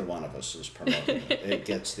 Neither one of us is promoting it. It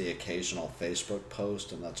gets the occasional Facebook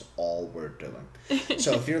post, and that's all we're doing.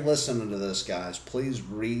 So if you're listening to this, guys, please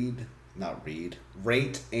rate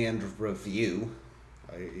and review.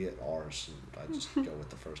 I hit R's, and I just go with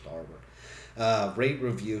the first R word. Rate,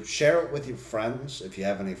 review, share it with your friends. If you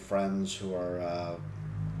have any friends who are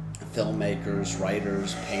filmmakers,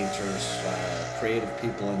 writers, painters, creative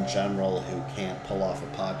people in general who can't pull off a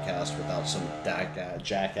podcast without some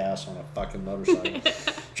jackass on a fucking motorcycle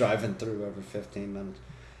driving through every 15 minutes.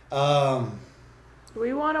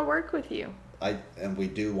 We want to work with you. And we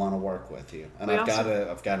do want to work with you. And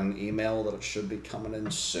I've got an email that should be coming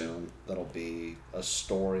in soon. That'll be a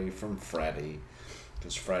story from Freddie.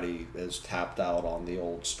 because Freddie is tapped out on the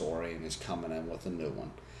old story and he's coming in with a new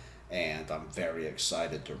one. And I'm very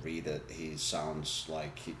excited to read it. He sounds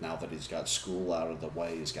like now that he's got school out of the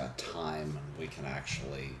way, he's got time, and we can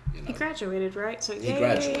actually, He graduated, right? So he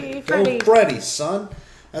graduated. Freddie. Go Freddie, son.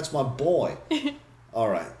 That's my boy. All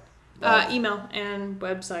right. Email and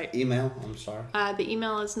website. Email, I'm sorry. The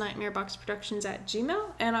email is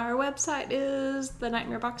nightmareboxproductions@gmail.com, and our website is the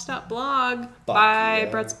nightmarebox.blog by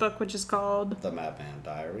Brett's book, which is called The Madman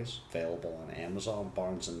Diaries, available on Amazon,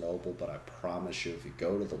 Barnes & Noble, but I promise you, if you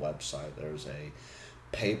go to the website, there's a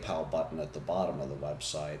PayPal button at the bottom of the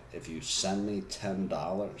website. If you send me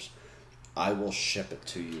 $10, I will ship it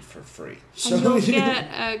to you for free. So and you'll get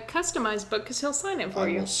a customized book because he'll sign it for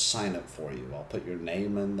you. I will sign it for you. I'll put your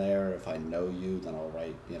name in there. If I know you, then I'll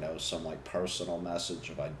write, some like personal message.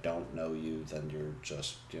 If I don't know you, then you're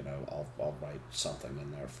just, I'll write something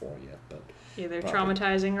in there for you. But either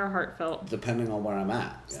traumatizing or heartfelt. Depending on where I'm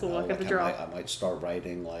at. It's the luck of the draw. I might start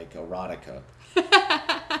writing like erotica.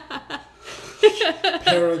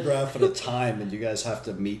 Paragraph at a time, and you guys have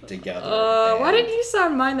to meet together. Why didn't you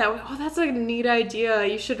sound mine that way? Oh, that's a neat idea.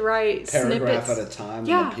 You should write paragraph snippets at a time, and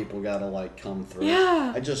then people gotta come through.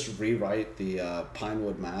 Yeah. I just rewrite the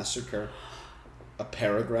Pinewood Massacre a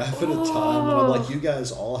paragraph at a time, and I'm like, you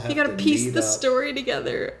guys all have to You gotta piece the story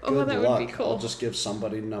together. Good that luck. would be cool. I'll just give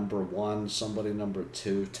somebody number 1, somebody number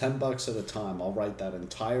 2, $10 at a time. I'll write that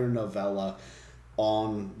entire novella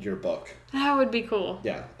on your book. That would be cool.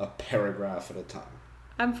 Yeah, a paragraph at a time.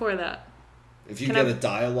 I'm for that. If you get a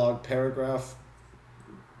dialogue paragraph,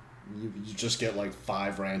 you just get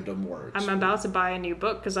 5 random words. I'm about to buy a new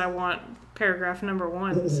book because I want paragraph number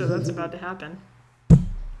 1, so that's about to happen.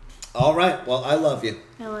 All right. Well, I love you.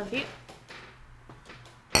 I love you.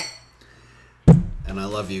 And I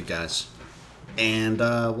love you guys. And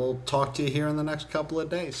we'll talk to you here in the next couple of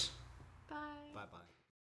days.